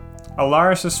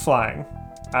 Alaris is flying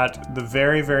at the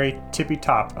very, very tippy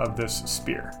top of this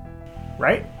spear.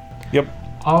 Right? Yep.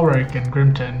 Ulrich and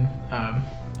Grimton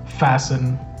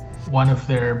fasten one of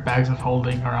their bags of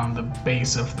holding around the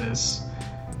base of this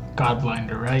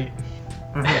Godblinder, right?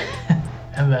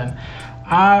 And then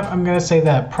I'm gonna say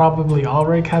that probably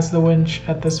Ulrich has the winch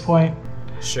at this point,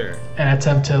 Sure. and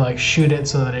attempt to like shoot it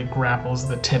so that it grapples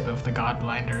the tip of the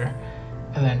Godblinder,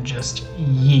 and then just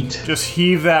yeet. Just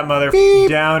heave that mother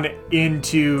down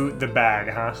into the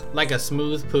bag, huh? Like a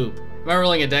smooth poop. Am I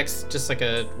rolling a dex? Just like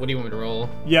a, what do you want me to roll?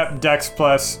 Yep, Dex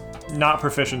plus, not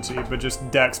proficiency, but just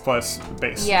Dex plus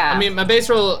base. Yeah. I mean, my base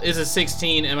roll is a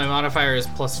 16 and my modifier is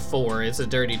 +4. It's a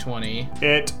dirty 20.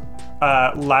 It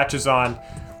latches on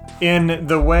in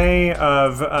the way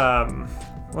of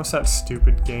what's that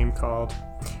stupid game called?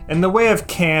 In the way of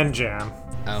Can Jam.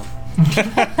 Oh.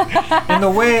 In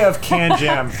the way of Can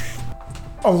Jam,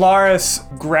 Alaris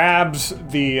grabs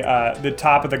the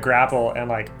top of the grapple and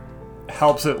like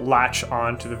helps it latch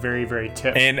on to the very, very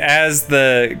tip. And as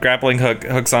the grappling hook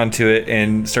hooks onto it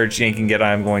and starts yanking it,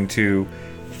 I'm going to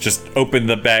just open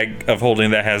the bag of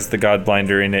holding that has the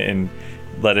Godblinder in it and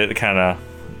let it kind of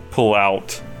pull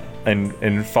out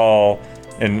and fall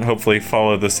and hopefully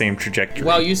follow the same trajectory.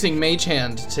 While using Mage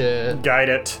Hand to... Guide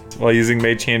it. While using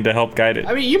Mage Hand to help guide it.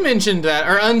 I mean, you mentioned that,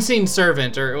 or Unseen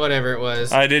Servant, or whatever it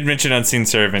was. I did mention Unseen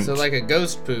Servant. So like a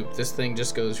ghost poop, this thing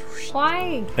just goes...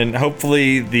 Why? And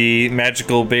hopefully the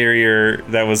magical barrier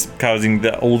that was causing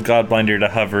the old Godblinder to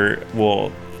hover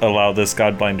will allow this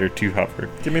Godblinder to hover.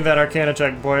 Give me that Arcana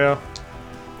check, boyo.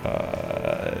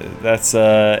 That's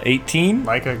 18.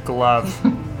 Like a glove.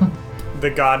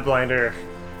 The Godblinder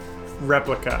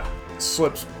replica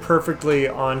slips perfectly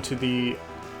onto the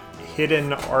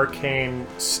hidden arcane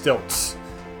stilts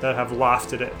that have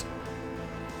lofted it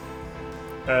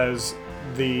as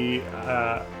the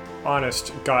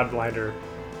honest Godblinder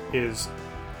is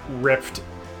ripped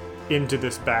into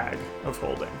this bag of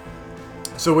holding.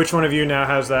 So which one of you now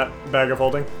has that bag of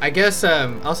holding? I guess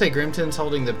I'll say Grimton's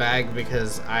holding the bag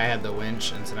because I had the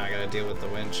winch, and so now I gotta deal with the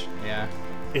winch. Yeah.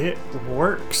 It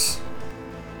works.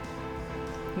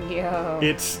 Yo.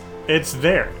 It's It's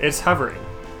there. It's hovering.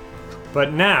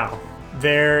 But now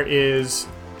there is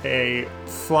a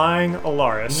flying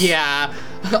Alaris. Yeah,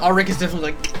 Ulrich is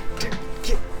definitely like,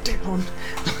 get down.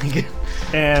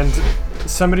 And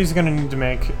somebody's going to need to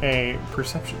make a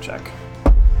perception check.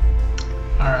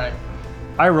 All right.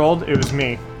 I rolled. It was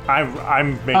me. I'm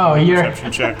making Oh, a you're-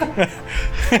 perception check.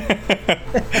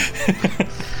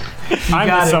 got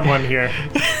I'm it. someone here.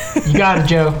 You got it,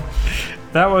 Joe.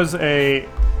 That was a.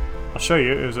 I'll show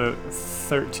you. It was a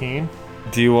 13.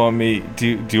 Do you want me?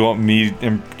 Do you want me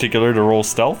in particular to roll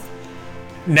stealth?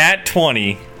 Nat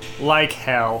 20. Like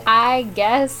hell. I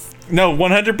guess. No,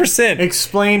 100%.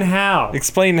 Explain how.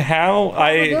 Explain how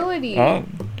Probability.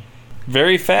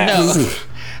 Very fast. No.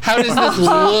 How does this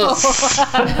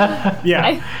look?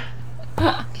 Yeah.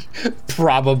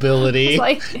 Probability.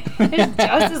 Like, it's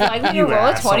just as likely to You roll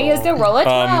a 20 as to asshole. roll a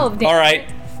 12. damn All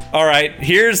it. right.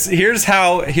 Here's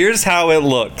how it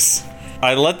looks.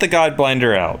 I let the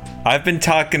Godblinder out. I've been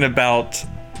talking about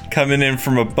coming in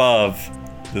from above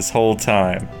this whole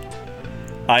time.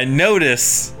 I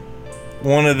notice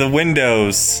one of the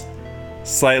windows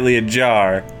slightly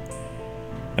ajar,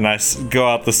 and I go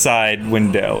out the side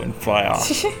window and fly off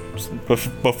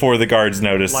before the guards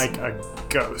notice. Like a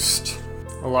ghost.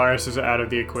 Alaris is out of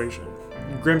the equation.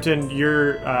 Grimton,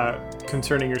 you're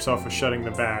concerning yourself with shutting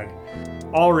the bag.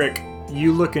 Ulrich,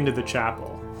 you look into the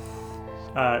chapel,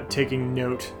 taking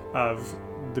note of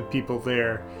the people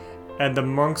there, and the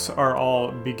monks are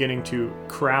all beginning to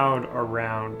crowd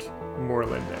around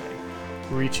Morlinde,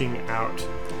 reaching out,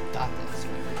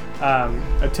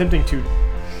 attempting to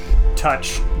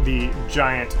touch the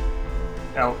giant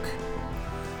elk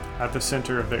at the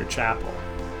center of their chapel.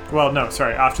 Well, no,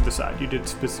 sorry, off to the side. You did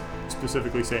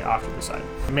specifically say off to the side.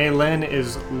 Maylin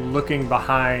is looking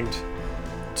behind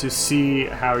to see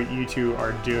how you two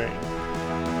are doing.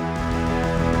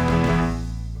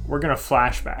 We're gonna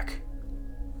flashback.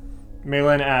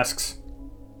 Maylin asks,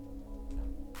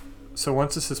 so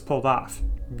once this is pulled off,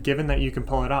 given that you can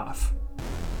pull it off,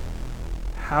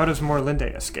 how does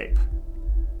Morlinde escape?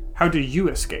 How do you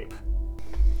escape?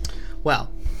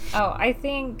 Well, Oh, I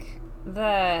think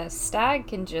the stag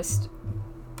can just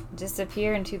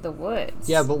disappear into the woods.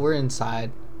 yeah, but we're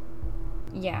inside.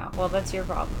 Yeah, well, that's your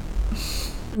problem.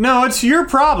 No, it's your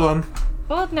problem.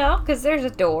 Well, no, because there's a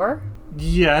door.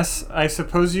 Yes, I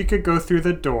suppose you could go through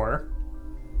the door.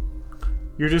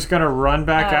 You're just gonna run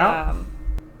back out?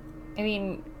 I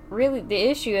mean, really, the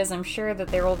issue is I'm sure that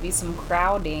there will be some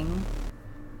crowding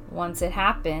once it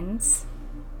happens.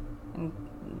 And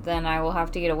then I will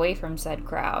have to get away from said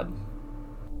crowd.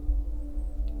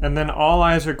 And then all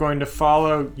eyes are going to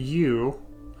follow you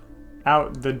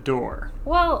out the door.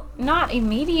 Well, not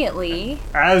immediately.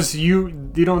 As you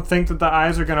don't think that the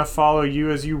eyes are gonna follow you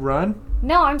as you run?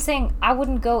 No, I'm saying I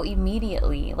wouldn't go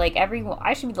immediately. Like,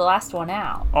 I should be the last one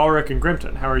out. Ulrich and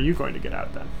Grimton, how are you going to get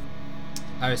out then?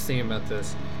 I was thinking about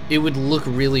this. It would look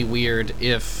really weird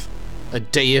if a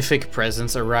deific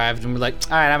presence arrived and we're like,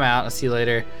 all right, I'm out. I'll see you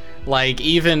later. Like,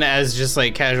 even as just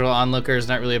like casual onlookers,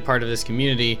 not really a part of this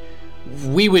community,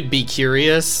 we would be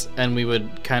curious and we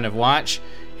would kind of watch.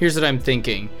 Here's what I'm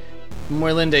thinking.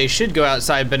 Morlinde should go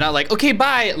outside, but not like, okay,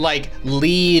 bye. Like,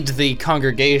 lead the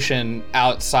congregation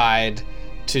outside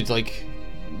to like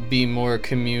be more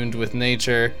communed with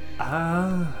nature.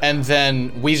 And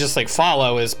then we just like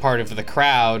follow as part of the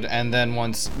crowd, and then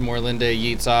once Morlinde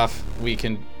yeets off, we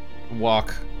can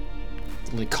walk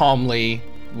calmly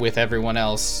with everyone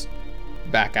else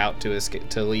back out to escape,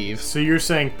 to leave. So you're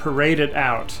saying parade it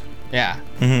out. Yeah.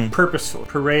 Purposefully.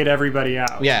 Parade everybody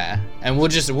out. Yeah. And we're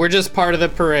just part of the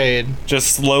parade.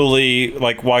 Just slowly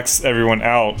like walks everyone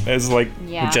out as like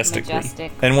Yeah, majestically.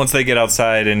 majestic. And once they get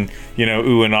outside and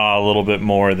ooh and ah a little bit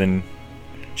more, then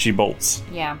she bolts.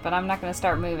 Yeah, but I'm not going to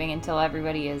start moving until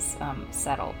everybody is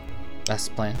settled. That's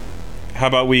the plan. How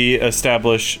about we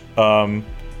establish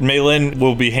Maylin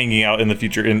will be hanging out in the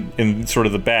future in sort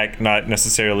of the back, not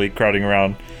necessarily crowding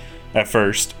around at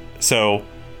first. So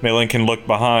Maylin can look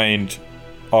behind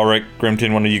Ulrich,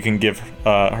 Grimton, one of you can give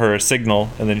her a signal,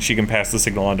 and then she can pass the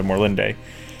signal on to Morlinde.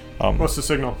 What's the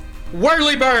signal?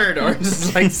 Whirlybird! Or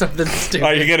just like something stupid.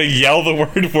 Are you gonna yell the word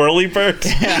whirlybird?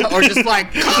 Yeah, or just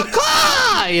like,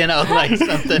 caw, like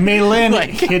something. Maylin Like-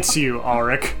 hits you,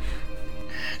 Ulrich.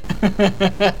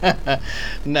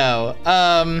 No.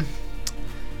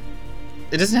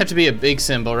 It doesn't have to be a big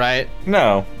symbol, right?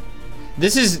 No.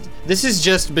 This is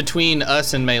just between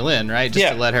us and Maylin, right? Just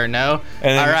Yeah. to let her know.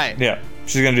 And then, All right. Yeah.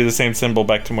 She's gonna do the same symbol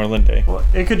back to Morlinde. Well,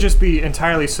 it could just be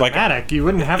entirely somatic. You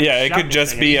wouldn't have to Yeah, it shout could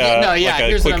just anything. be No, yeah, like a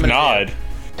here's what quick I'm gonna nod.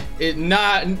 It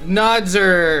nods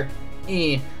are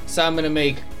so I'm gonna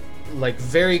make like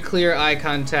very clear eye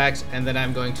contact, and then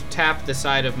I'm going to tap the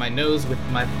side of my nose with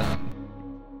my thumb.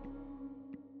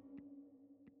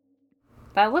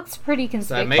 That looks pretty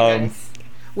that make conspicuous.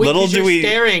 Little do you're we-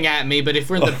 staring at me, but if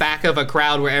we're in the back of a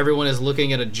crowd where everyone is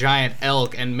looking at a giant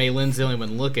elk and Maylin's the only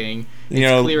one looking,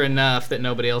 it's clear enough that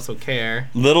nobody else will care.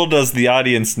 Little does the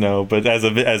audience know, but as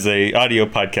a audio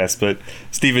podcast, but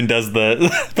Steven does the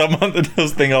thumb on the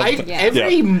nose thing all the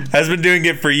time. Has been doing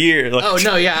it for years. Oh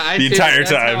no, yeah, the entire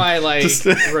that's time. How I like Just-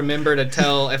 remember to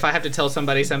tell if I have to tell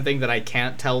somebody something that I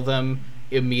can't tell them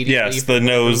immediately. Yes, for the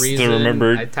whatever nose to reason,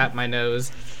 remember. I tap my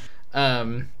nose.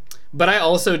 But I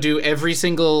also do every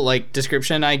single like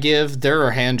description I give. There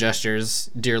are hand gestures,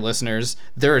 dear listeners.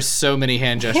 There are so many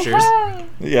hand gestures.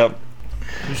 Yep.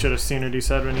 You should have seen what he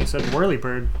said when he said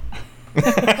whirlybird.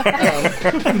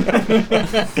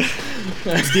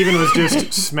 Steven was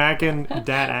just smacking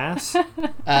that ass.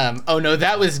 Oh no,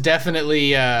 that was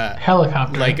definitely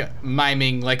Helicopter. like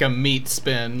miming like a meat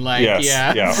spin. Like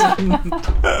Yes. yeah.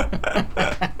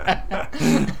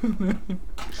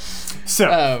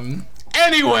 So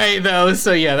Anyway, though,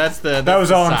 so yeah, that's that the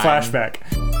was all in sign. flashback.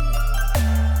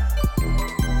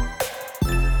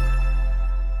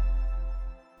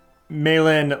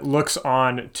 Malin looks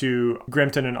on to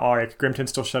Grimton and Ulrich. Grimton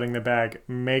still shutting the bag,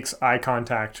 makes eye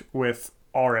contact with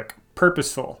Ulrich.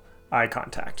 Purposeful eye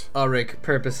contact. Ulrich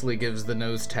purposely gives the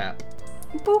nose tap.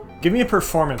 Give me a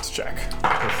performance check.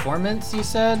 Performance, you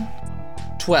said?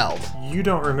 12. You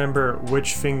don't remember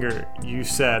which finger you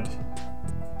said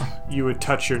you would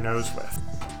touch your nose with.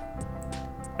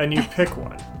 And you pick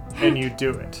one, and you do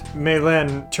it.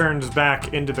 Malin turns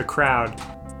back into the crowd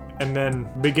and then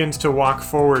begins to walk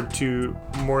forward to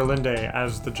Morlinde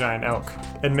as the giant elk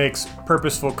and makes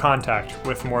purposeful contact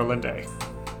with Morlinde.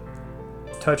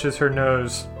 Touches her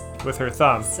nose with her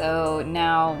thumb. So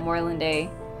now Morlinde,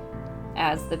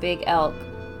 as the big elk,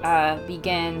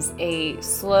 begins a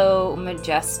slow,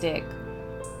 majestic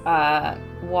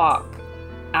walk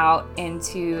out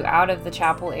of the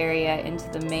chapel area into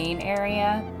the main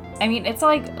area. I mean, it's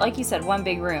like you said, one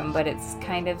big room, but it's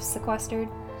kind of sequestered.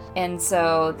 And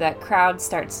so that crowd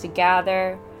starts to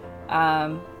gather,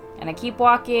 and I keep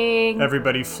walking.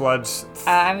 Everybody floods.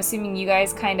 I'm assuming you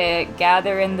guys kind of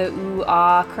gather in the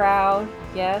ooh-ah crowd,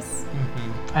 yes?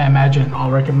 I imagine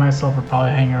Ulrich and myself are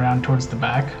probably hanging around towards the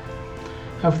back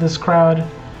of this crowd.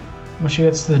 When she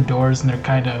gets to the doors and they're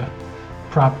kind of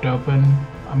propped open,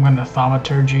 I'm going to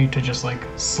thaumaturgy to just like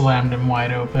slam them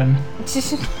wide open. And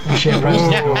she presses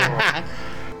the door.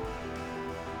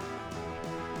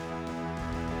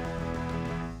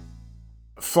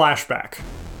 Flashback.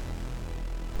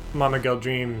 Mama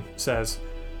Geldream says,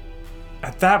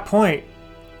 at that point,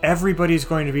 everybody's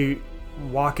going to be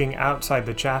walking outside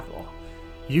the chapel.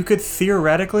 You could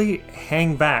theoretically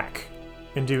hang back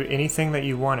and do anything that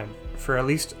you wanted for at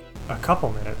least a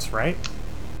couple minutes, right?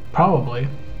 Probably.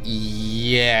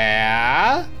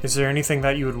 Yeah. Is there anything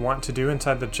that you would want to do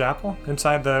inside the chapel?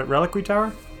 Inside the Reliquary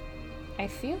Tower? I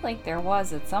feel like there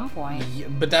was at some point.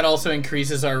 But that also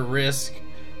increases our risk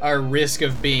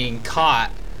of being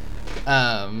caught.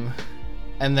 And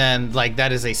then like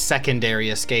that is a secondary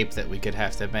escape that we could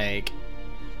have to make.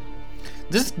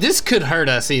 This could hurt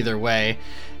us either way.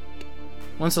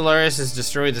 Once Alaris has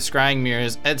destroyed the scrying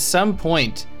mirrors, at some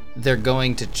point they're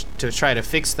going to try to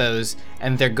fix those,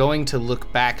 and they're going to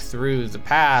look back through the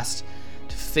past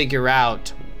to figure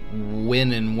out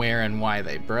when and where and why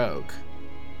they broke.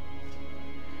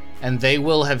 And they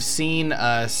will have seen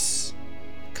us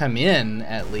come in,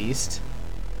 at least.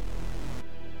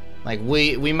 Like,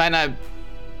 we might not...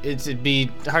 It'd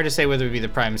be hard to say whether it would be the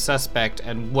prime suspect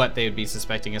and what they would be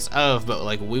suspecting us of, but,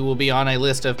 like, we will be on a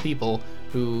list of people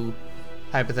who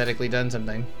hypothetically done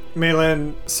something.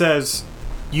 Malin says,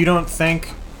 you don't think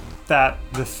that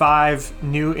the 5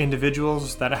 new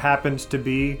individuals that happened to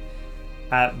be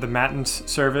at the Matins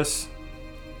service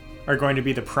are going to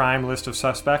be the prime list of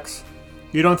suspects?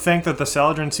 You don't think that the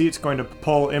Celadrin seat's going to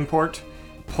pull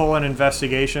an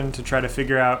investigation to try to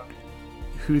figure out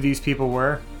who these people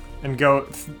were and go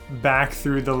back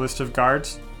through the list of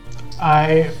guards?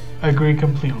 I agree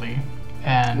completely.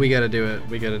 And We gotta do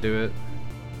it.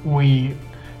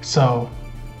 So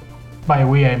by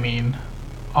we I mean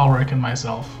Ulrich and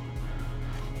myself,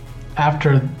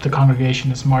 after the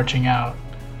congregation is marching out,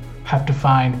 have to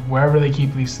find wherever they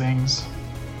keep these things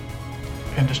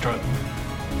and destroy them.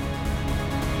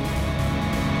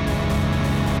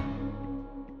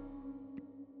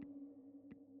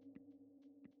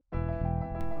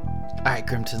 Alright,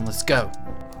 Grimton, let's go.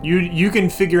 You can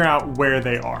figure out where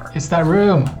they are. It's that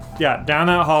room. Yeah, down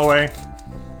that hallway,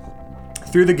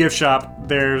 through the gift shop,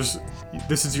 there's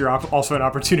this is also an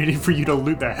opportunity for you to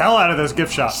loot the hell out of this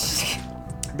gift shop.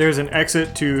 There's an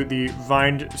exit to the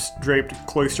vine-draped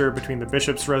cloister between the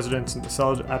bishop's residence and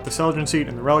at the Celadon seat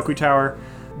and the Reliquary Tower.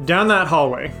 Down that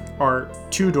hallway are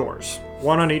 2 doors,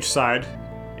 one on each side,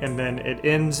 and then it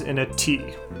ends in a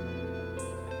T.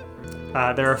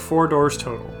 There are 4 doors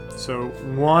total. So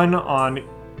one on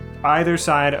either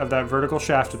side of that vertical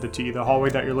shaft of the T, the hallway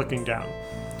that you're looking down.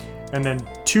 And then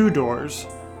 2 doors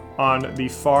on the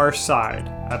far side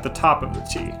at the top of the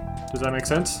T. Does that make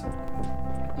sense?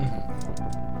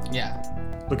 Yeah.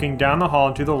 Looking down the hall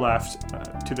and to the left,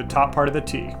 to the top part of the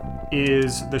T,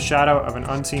 is the shadow of an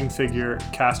unseen figure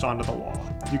cast onto the wall.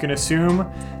 You can assume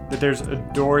that there's a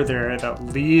door there that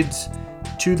leads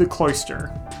to the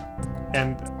cloister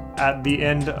and at the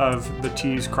end of the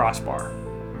T's crossbar.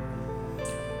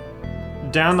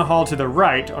 Down the hall to the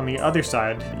right, on the other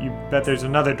side, you bet there's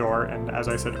another door, and as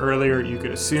I said earlier, you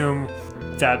could assume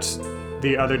that's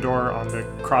the other door on the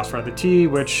crossbar of the T,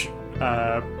 which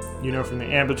from the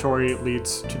ambulatory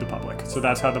leads to the public. So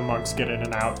that's how the monks get in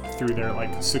and out through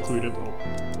their secluded little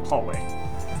hallway.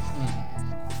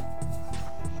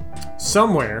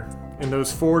 Somewhere in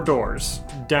those 4 doors,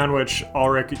 down which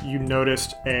Ulrich, you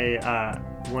noticed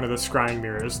one of the scrying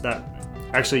mirrors that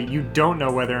actually you don't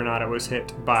know whether or not it was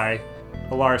hit by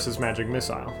Alaris' magic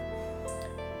missile.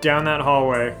 Down that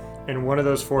hallway, in one of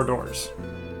those 4 doors,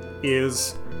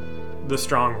 is the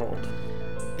stronghold.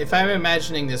 If I'm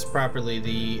imagining this properly,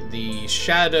 the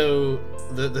shadow,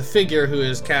 the figure who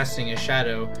is casting a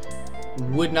shadow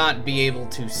would not be able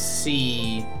to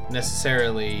see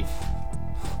necessarily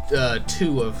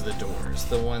 2 of the doors,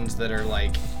 the ones that are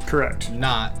Correct.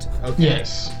 not. Okay.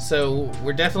 Yes. So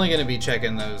we're definitely going to be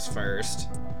checking those first.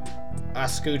 I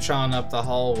scooch on up the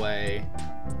hallway.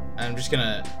 I'm just going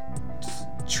to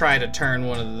try to turn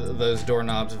one of those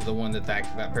doorknobs of the one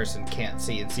that person can't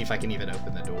see and see if I can even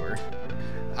open the door.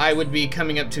 I would be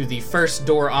coming up to the first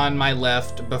door on my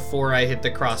left before I hit the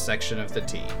cross section of the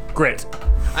T. Great.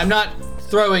 I'm not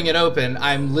throwing it open.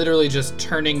 I'm literally just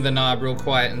turning the knob real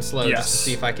quiet and slow just to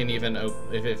see if I can even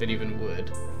if it even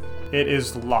would. It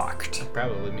is locked.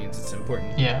 Probably means it's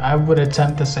important. Yeah, I would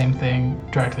attempt the same thing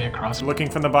directly across. Looking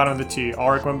from the bottom of the T,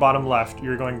 Ulrich went bottom left,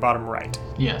 you're going bottom right.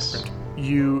 Yes.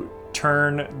 You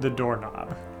turn the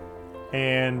doorknob,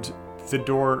 and the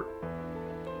door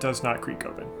does not creak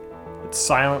open. It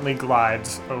silently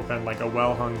glides open like a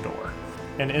well-hung door.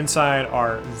 And inside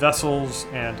are vessels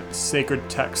and sacred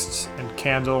texts and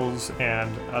candles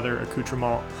and other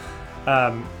accoutrements.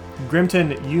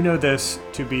 Grimton, you know this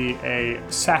to be a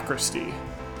sacristy,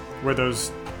 where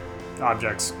those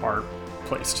objects are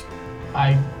placed.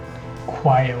 I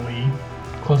quietly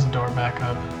close the door back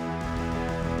up.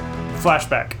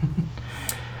 Flashback.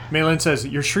 Malin says,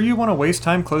 "You're sure you want to waste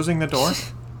time closing the door?"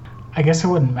 I guess it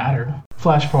wouldn't matter.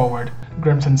 Flash forward.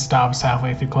 Grimton stops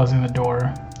halfway through closing the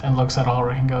door and looks at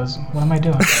Ulrich and goes, "What am I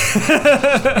doing?"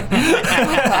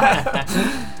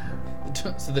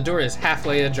 So the door is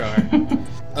halfway ajar.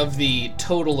 Of the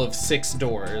total of 6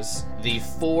 doors, the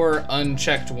 4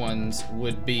 unchecked ones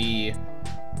would be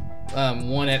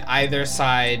one at either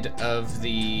side of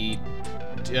the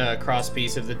cross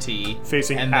piece of the T.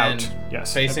 Facing and out, then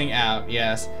yes. Facing out,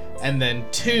 yes. And then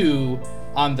 2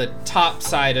 on the top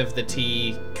side of the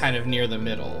T, kind of near the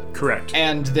middle. Correct.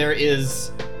 And there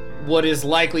is what is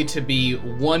likely to be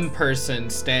 1 person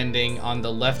standing on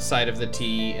the left side of the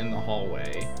T in the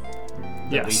hallway.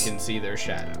 That Yes. we can see their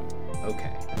shadow.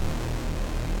 Okay.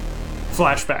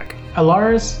 Flashback.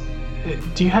 Alaris,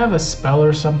 do you have a spell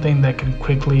or something that can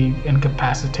quickly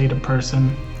incapacitate a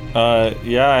person?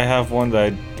 Yeah, I have one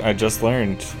that I just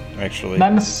learned, actually.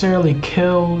 Not necessarily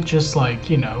kill, just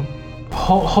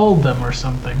hold them or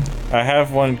something. I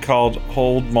have one called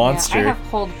Hold Monster. Yeah, I have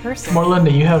hold person.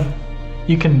 Morlinda,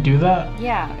 you can do that?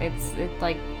 Yeah, it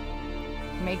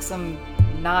makes them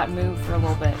not move for a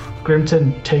little bit.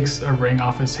 Grimton takes a ring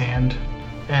off his hand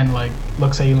and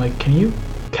looks at you can you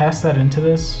cast that into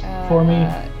this for me?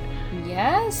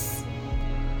 Yes?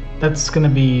 That's gonna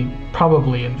be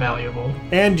probably invaluable.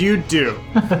 And you do.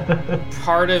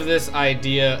 Part of this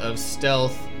idea of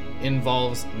stealth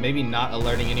involves maybe not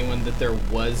alerting anyone that there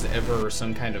was ever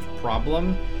some kind of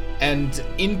problem, and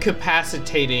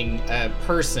incapacitating a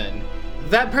person.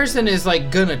 That person is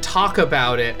gonna talk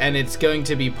about it, and it's going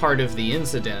to be part of the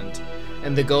incident,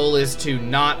 and the goal is to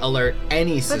not alert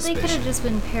any But suspicion. they could have just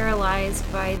been paralyzed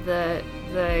by the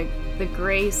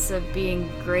grace of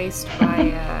being graced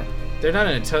by They're not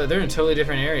in they're in a totally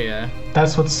different area.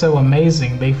 That's what's so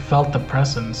amazing. They felt the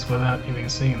presence without even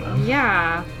seeing them.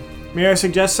 yeah. May I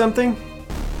suggest something?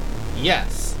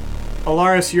 Yes.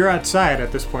 Alaris, you're outside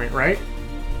at this point, right?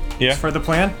 Yeah. For the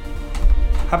plan?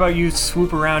 How about you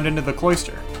swoop around into the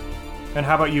cloister? And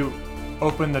how about you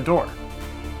open the door?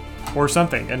 Or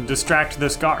something, and distract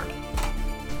this guard.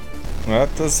 Well,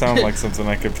 that does sound like something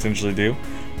I could potentially do.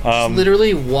 Just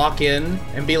literally walk in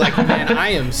and be like, man,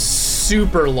 I am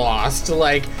super lost.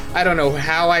 Like, I don't know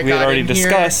how I got in here. We had already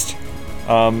discussed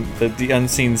that the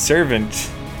unseen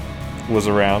servant was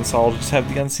around, so I'll just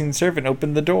have the unseen servant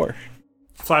open the door.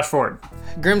 Flash forward.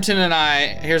 Grimton and I,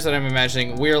 here's what I'm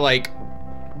imagining. We're like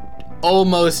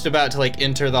almost about to like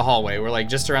enter the hallway. We're like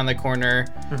just around the corner.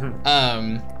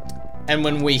 And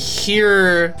when we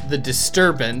hear the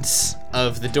disturbance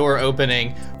of the door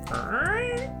opening,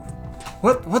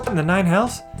 What in the nine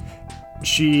hells?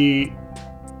 She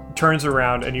turns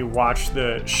around and you watch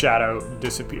the shadow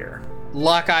disappear.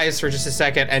 lock eyes for just a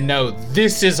second and know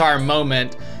this is our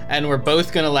moment, and we're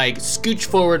both gonna like scooch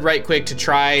forward right quick to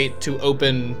try to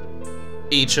open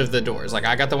each of the doors. Like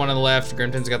I got the one on the left,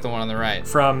 Grimton's got the one on the right.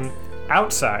 From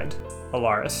outside,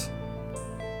 Alaris,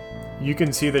 you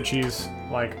can see that she's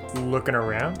like looking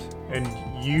around, and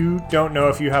you don't know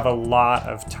if you have a lot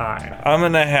of time. I'm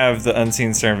gonna have the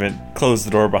unseen servant close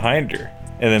the door behind her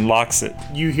and then locks it.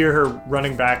 You hear her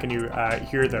running back, and you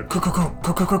hear the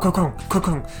kung.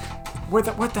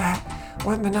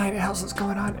 What in the night else is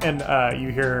going on? And you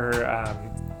hear her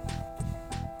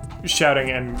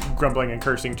shouting and grumbling and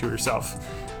cursing to herself.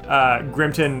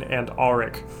 Grimton and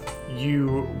Ulrich,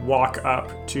 you walk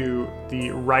up to the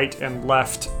right and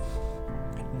left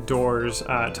doors,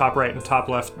 top right and top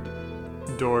left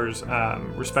doors,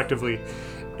 respectively.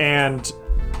 And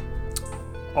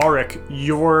Ulrich,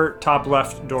 your top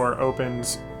left door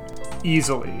opens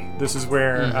easily. This is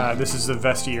where this is the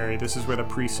vestiary. This is where the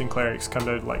priests and clerics come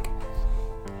to like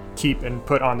keep and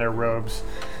put on their robes.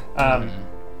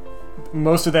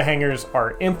 Most of the hangars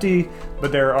are empty,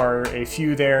 but there are a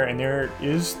few there, and there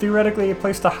is theoretically a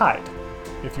place to hide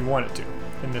if you wanted to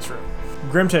in this room.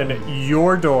 Grimton,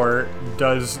 your door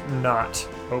does not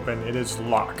open. It is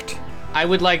locked. I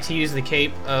would like to use the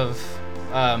cape of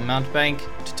Mountebank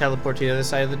to teleport to the other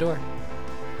side of the door.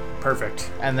 Perfect.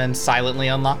 And then silently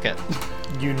unlock it.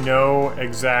 You know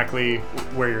exactly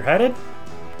where you're headed.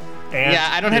 And yeah,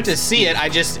 I don't have to see it.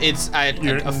 It's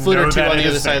a foot or two on the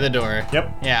other side of the door.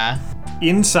 Yep. Yeah.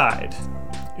 Inside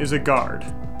is a guard.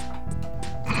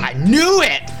 I knew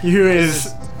it! Who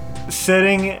is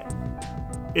sitting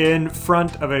in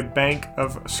front of a bank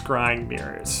of scrying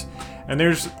mirrors. And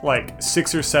there's like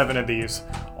 6 or 7 of these,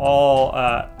 all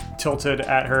tilted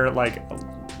at her like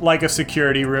a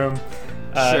security room.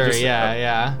 Sure, just,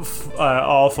 yeah.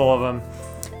 All full of them.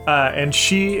 And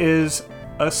she is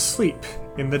asleep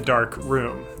in the dark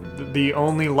room. The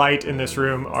only light in this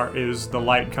room is the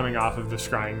light coming off of the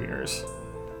scrying mirrors.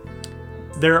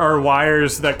 There are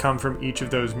wires that come from each of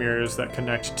those mirrors that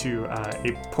connect to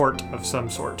a port of some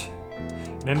sort.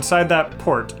 And inside that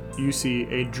port, you see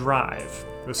a drive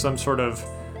with some sort of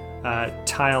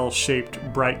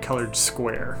tile-shaped, bright-colored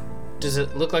square. Does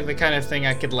it look like the kind of thing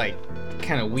I could like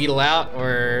kind of wheedle out,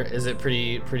 or is it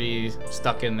pretty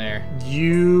stuck in there?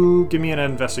 You give me an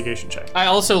investigation check. I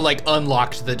also like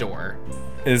unlocked the door.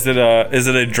 Is it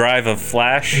a drive of A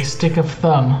flash? stick of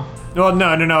thumb. Well,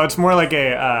 no. It's more like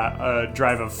a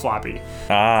drive of floppy.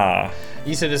 Ah.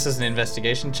 You said this is an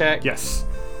investigation check? Yes.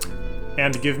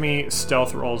 And give me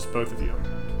stealth rolls, both of you.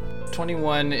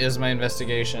 21 is my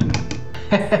investigation.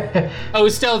 Oh,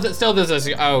 stealth is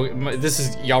this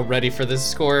is y'all ready for this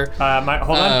score?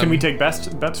 Hold on. Can we take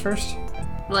bets first?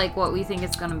 Like what we think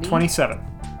it's gonna be. 27.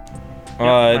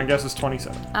 My Uh, guess is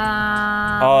 27.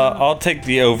 I'll take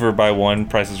the over by 1,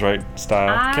 Price is Right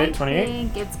style. Okay, I 28.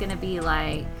 think it's gonna be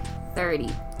like 30.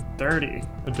 30.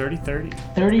 A dirty 30.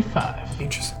 35.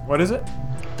 Interesting. What is it?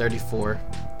 34.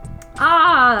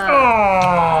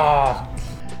 Oh!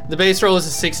 The base roll is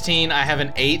a 16. I have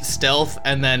an 8 stealth,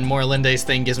 and then Morlinde's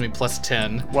thing gives me plus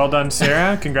 10. Well done,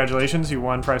 Sarah. Congratulations. You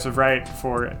won Price of Right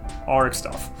for Ulrich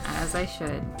stealth. As I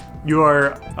should. You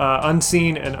are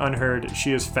unseen and unheard.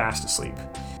 She is fast asleep.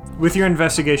 With your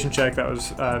investigation check, that was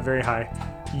very high,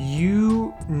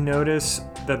 you notice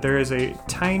that there is a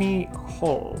tiny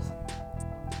hole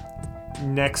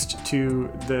next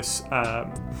to this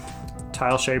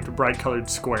tile-shaped, bright-colored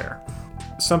square.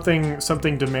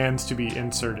 Something demands to be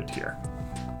inserted here.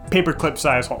 Paperclip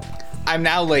size hole. I'm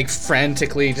now like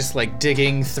frantically just like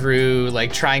digging through,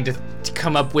 like trying to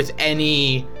come up with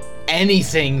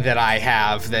anything that I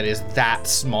have that is that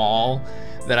small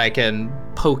that I can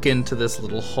poke into this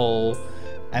little hole.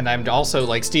 And I'm also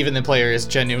like Steven the player is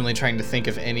genuinely trying to think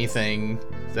of anything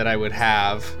that I would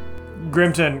have.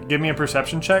 Grimton, give me a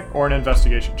perception check or an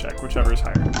investigation check, whichever is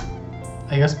higher.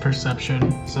 I guess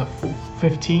perception. So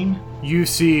 15. You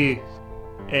see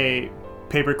a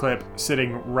paperclip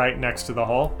sitting right next to the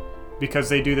hole because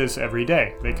they do this every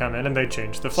day. They come in and they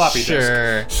change the floppy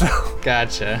Sure. disk. So,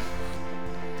 Gotcha.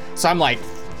 So I'm like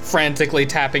frantically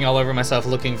tapping all over myself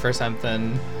looking for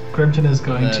something. Grimton is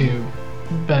going Then- to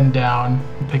bend down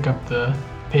and pick up the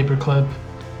paperclip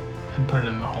and put it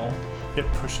in the hole. it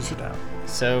pushes it out.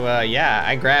 So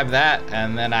I grab that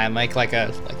and then I make like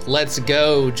a let's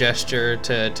go gesture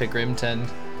to Grimton,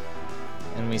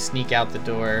 and we sneak out the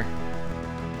door.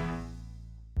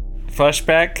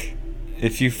 Flashback,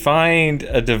 if you find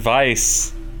a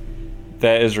device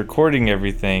that is recording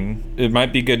everything, it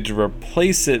might be good to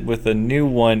replace it with a new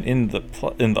one in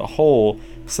the hole,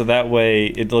 so that way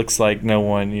it looks like no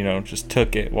one, just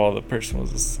took it while the person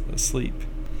was asleep.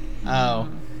 Oh,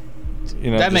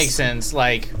 That that makes sense.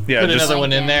 Like Yeah, put just- another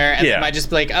one in there, and Yeah. it might just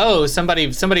be like, oh,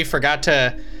 somebody forgot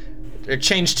to or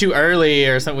changed too early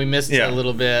or something. We missed Yeah. a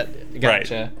little bit.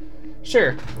 Gotcha.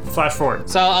 Sure. Flash forward.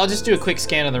 So I'll just do a quick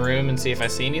scan of the room and see if I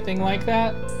see anything like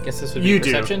that. Guess this would be You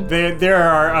perception. do. There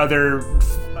are other.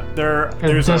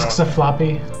 There's discs of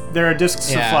floppy. There are discs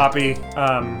of Yeah. floppy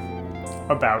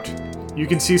about. You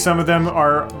can see some of them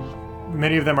are.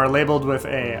 Many of them are labeled with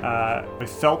a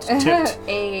felt-tipped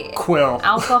A quill.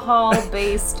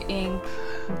 alcohol-based ink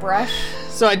brush.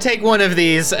 So I take one of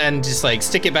these and just like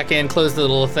stick it back in, close the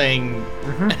little thing,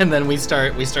 and then we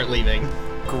start leaving.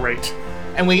 Great.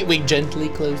 And we gently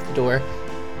close the door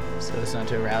so as not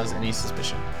to arouse any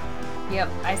suspicion. Yep,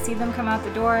 I see them come out the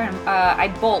door. And, I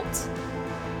bolt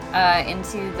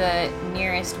into the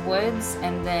nearest woods,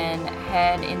 and then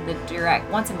head in the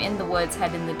once I'm in the woods,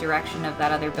 head in the direction of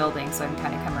that other building, so I can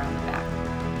kind of come around the back.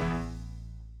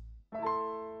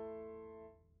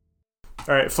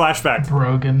 All right. Flashback.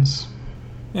 Brogans.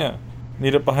 Yeah.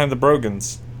 Meet up behind the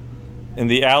Brogans. In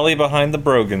the alley behind the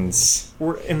Brogans.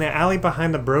 We're in the alley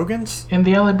behind the Brogans. In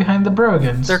the alley behind the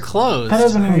Brogans. They're closed. That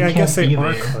doesn't mean Yeah, we I guess can't they be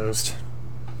are there. closed.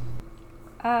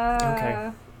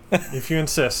 Okay. If you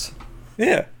insist.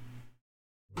 Yeah.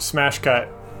 Smash cut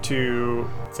to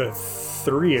the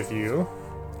three of you,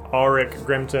 Ulrich,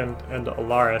 Grimton, and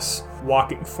Alaris,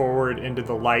 walking forward into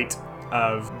the light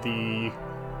of the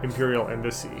Imperial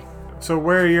Embassy. So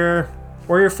where are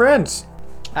your friends?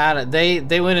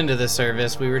 They went into the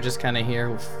service. We were just kind of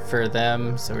here for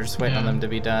them, so we're just waiting on Yeah. them to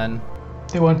be done.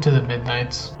 They went to the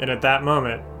Midnights. And at that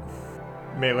moment,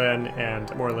 Maylin and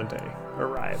Morlinde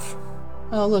arrive.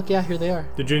 Oh look, yeah, here they are.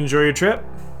 Did you enjoy your trip?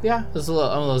 Yeah, I'm a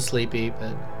little sleepy,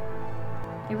 but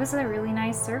It was a really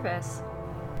nice service.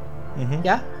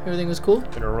 yeah, everything was cool.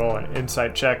 Gonna roll an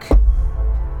insight check.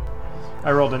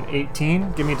 I rolled an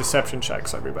 18. Give me deception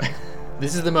checks, everybody.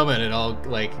 This is the moment it all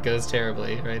like goes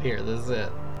terribly. Right here, this is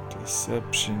it.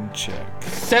 Deception check.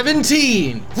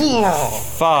 17.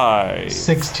 5.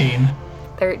 16.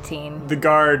 13. The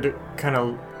guard kind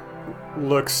of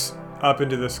looks up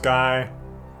into the sky.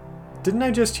 Didn't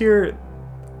I just hear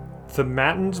the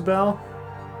Matins bell?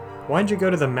 Why'd you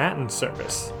go to the Matin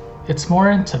service? It's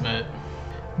more intimate.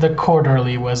 The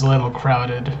quarterly was a little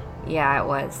crowded. Yeah, it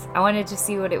was. I wanted to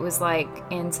see what it was like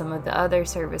in some of the other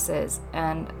services,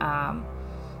 and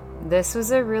this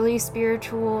was a really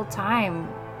spiritual time.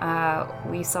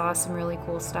 We saw some really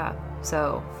cool stuff.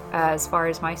 So, as far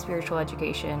as my spiritual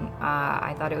education,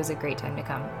 I thought it was a great time to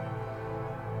come,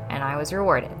 and I was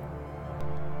rewarded.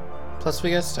 Plus,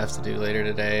 we got stuff to do later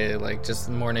today. Like, just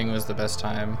the morning was the best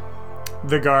time.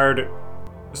 The guard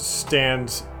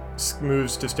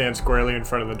moves to stand squarely in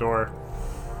front of the door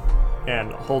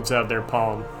and holds out their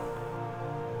palm.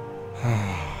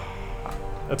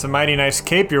 That's a mighty nice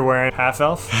cape you're wearing,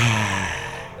 half-elf.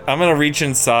 I'm gonna reach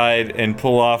inside and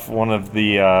pull off one of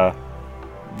the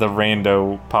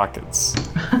rando pockets.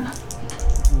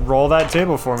 Roll that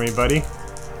table for me, buddy.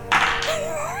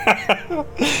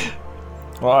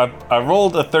 Well, I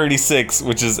rolled a 36,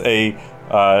 which is a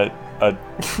A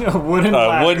wooden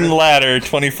ladder. wooden ladder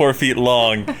 24 feet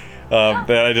long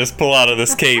that I just pull out of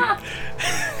this cape.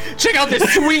 Check out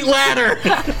this sweet ladder.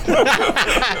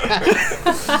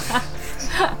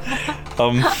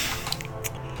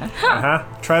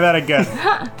 Try that again.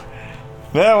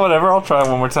 Yeah, whatever. I'll try it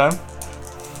one more time.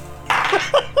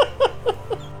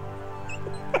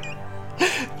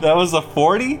 That was a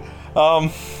 40,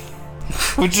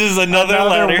 which is another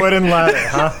ladder. wooden ladder,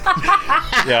 huh?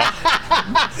 Yeah.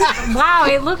 Wow,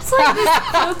 it looks like this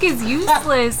cloak is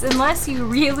useless unless you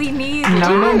really need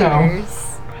No.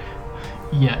 ladders.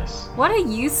 Yes. What a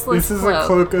useless This is cloak.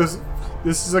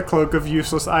 a cloak of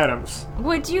useless items.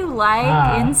 Would you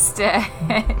like instead?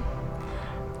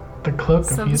 The cloak of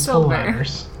Some useful silver.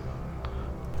 ladders.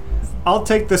 I'll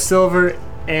take the silver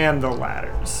and the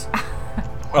ladders.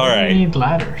 All We right. need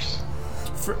ladders.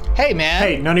 Hey, man.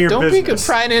 Hey, none of your Don't business.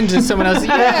 be prying into someone else.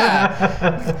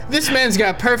 Yeah. This man's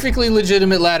got perfectly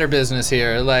legitimate ladder business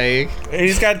here. Like,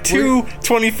 He's got two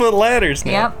 20-foot ladders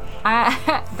now.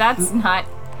 Yep. That's not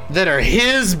that are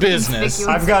his business.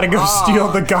 conspicuous I've got to at go all. steal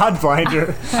the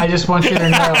Godbinder. I just want you to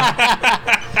know.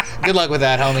 Good luck with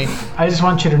that, homie. I just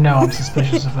want you to know I'm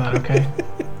suspicious of that. Okay.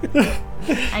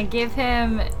 I give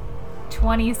him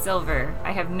 20 silver.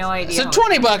 I have no idea. So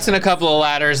 $20 and a couple of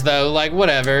ladders, though. Like,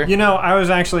 whatever. You know, I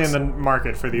was actually in the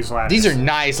market for these ladders. These are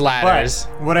nice ladders.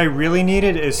 But what I really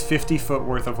needed is 50 foot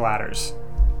worth of ladders.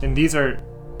 And these are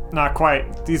not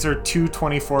quite. These are two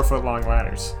 24-foot long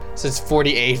ladders. So it's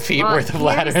 48 feet Well, worth of here's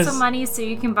ladders. some money so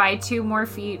you can buy 2 more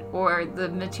feet or the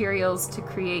materials to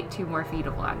create 2 more feet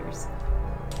of ladders.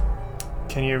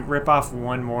 Can you rip off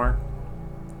one more?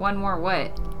 1 more what?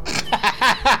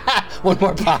 One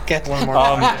more pocket. One more.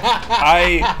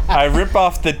 I rip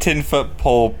off the 10-foot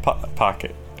pole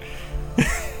pocket.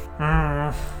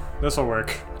 This'll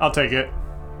work. I'll take it.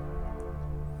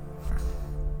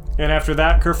 And after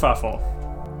that kerfuffle,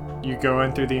 you go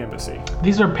in through the embassy.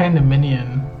 These are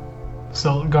Pandemonium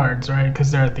guards, right?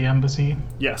 Because they're at the embassy.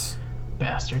 Yes.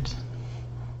 Bastards.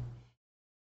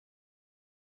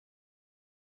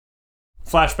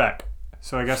 Flashback.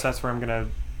 So I guess that's where I'm gonna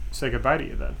say goodbye to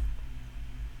you then.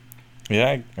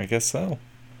 Yeah, I guess so.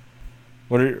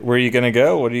 Where are you gonna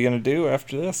go? What are you gonna do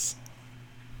after this?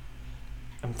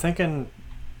 I'm thinking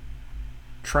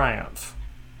Triumph.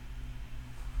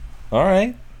 All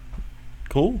right,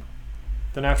 cool.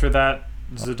 Then after that,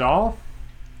 Zadal.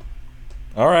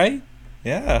 All right,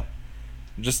 yeah.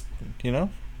 Just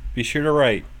be sure to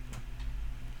write.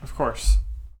 Of course.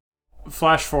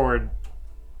 Flash forward.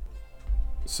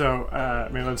 So,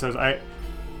 Malin says, I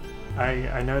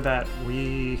know that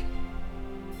we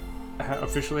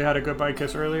officially had a goodbye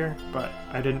kiss earlier, but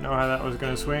I didn't know how that was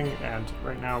going to swing, and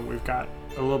right now we've got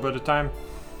a little bit of time.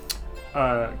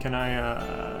 Can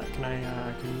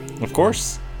we? Of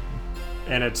course.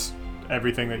 And it's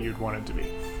everything that you'd want it to be.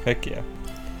 Heck yeah.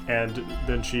 And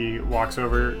then she walks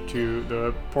over to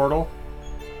the portal.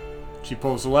 She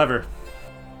pulls the lever.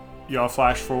 Y'all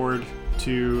flash forward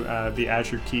to the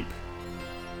Azure Keep.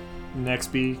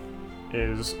 Nextby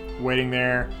is waiting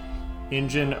there,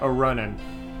 engine a-running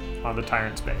on the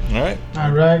Tyrant's Bay. All right.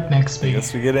 All right, next I speak.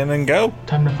 guess we get in and go.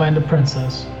 Time to find a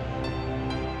princess.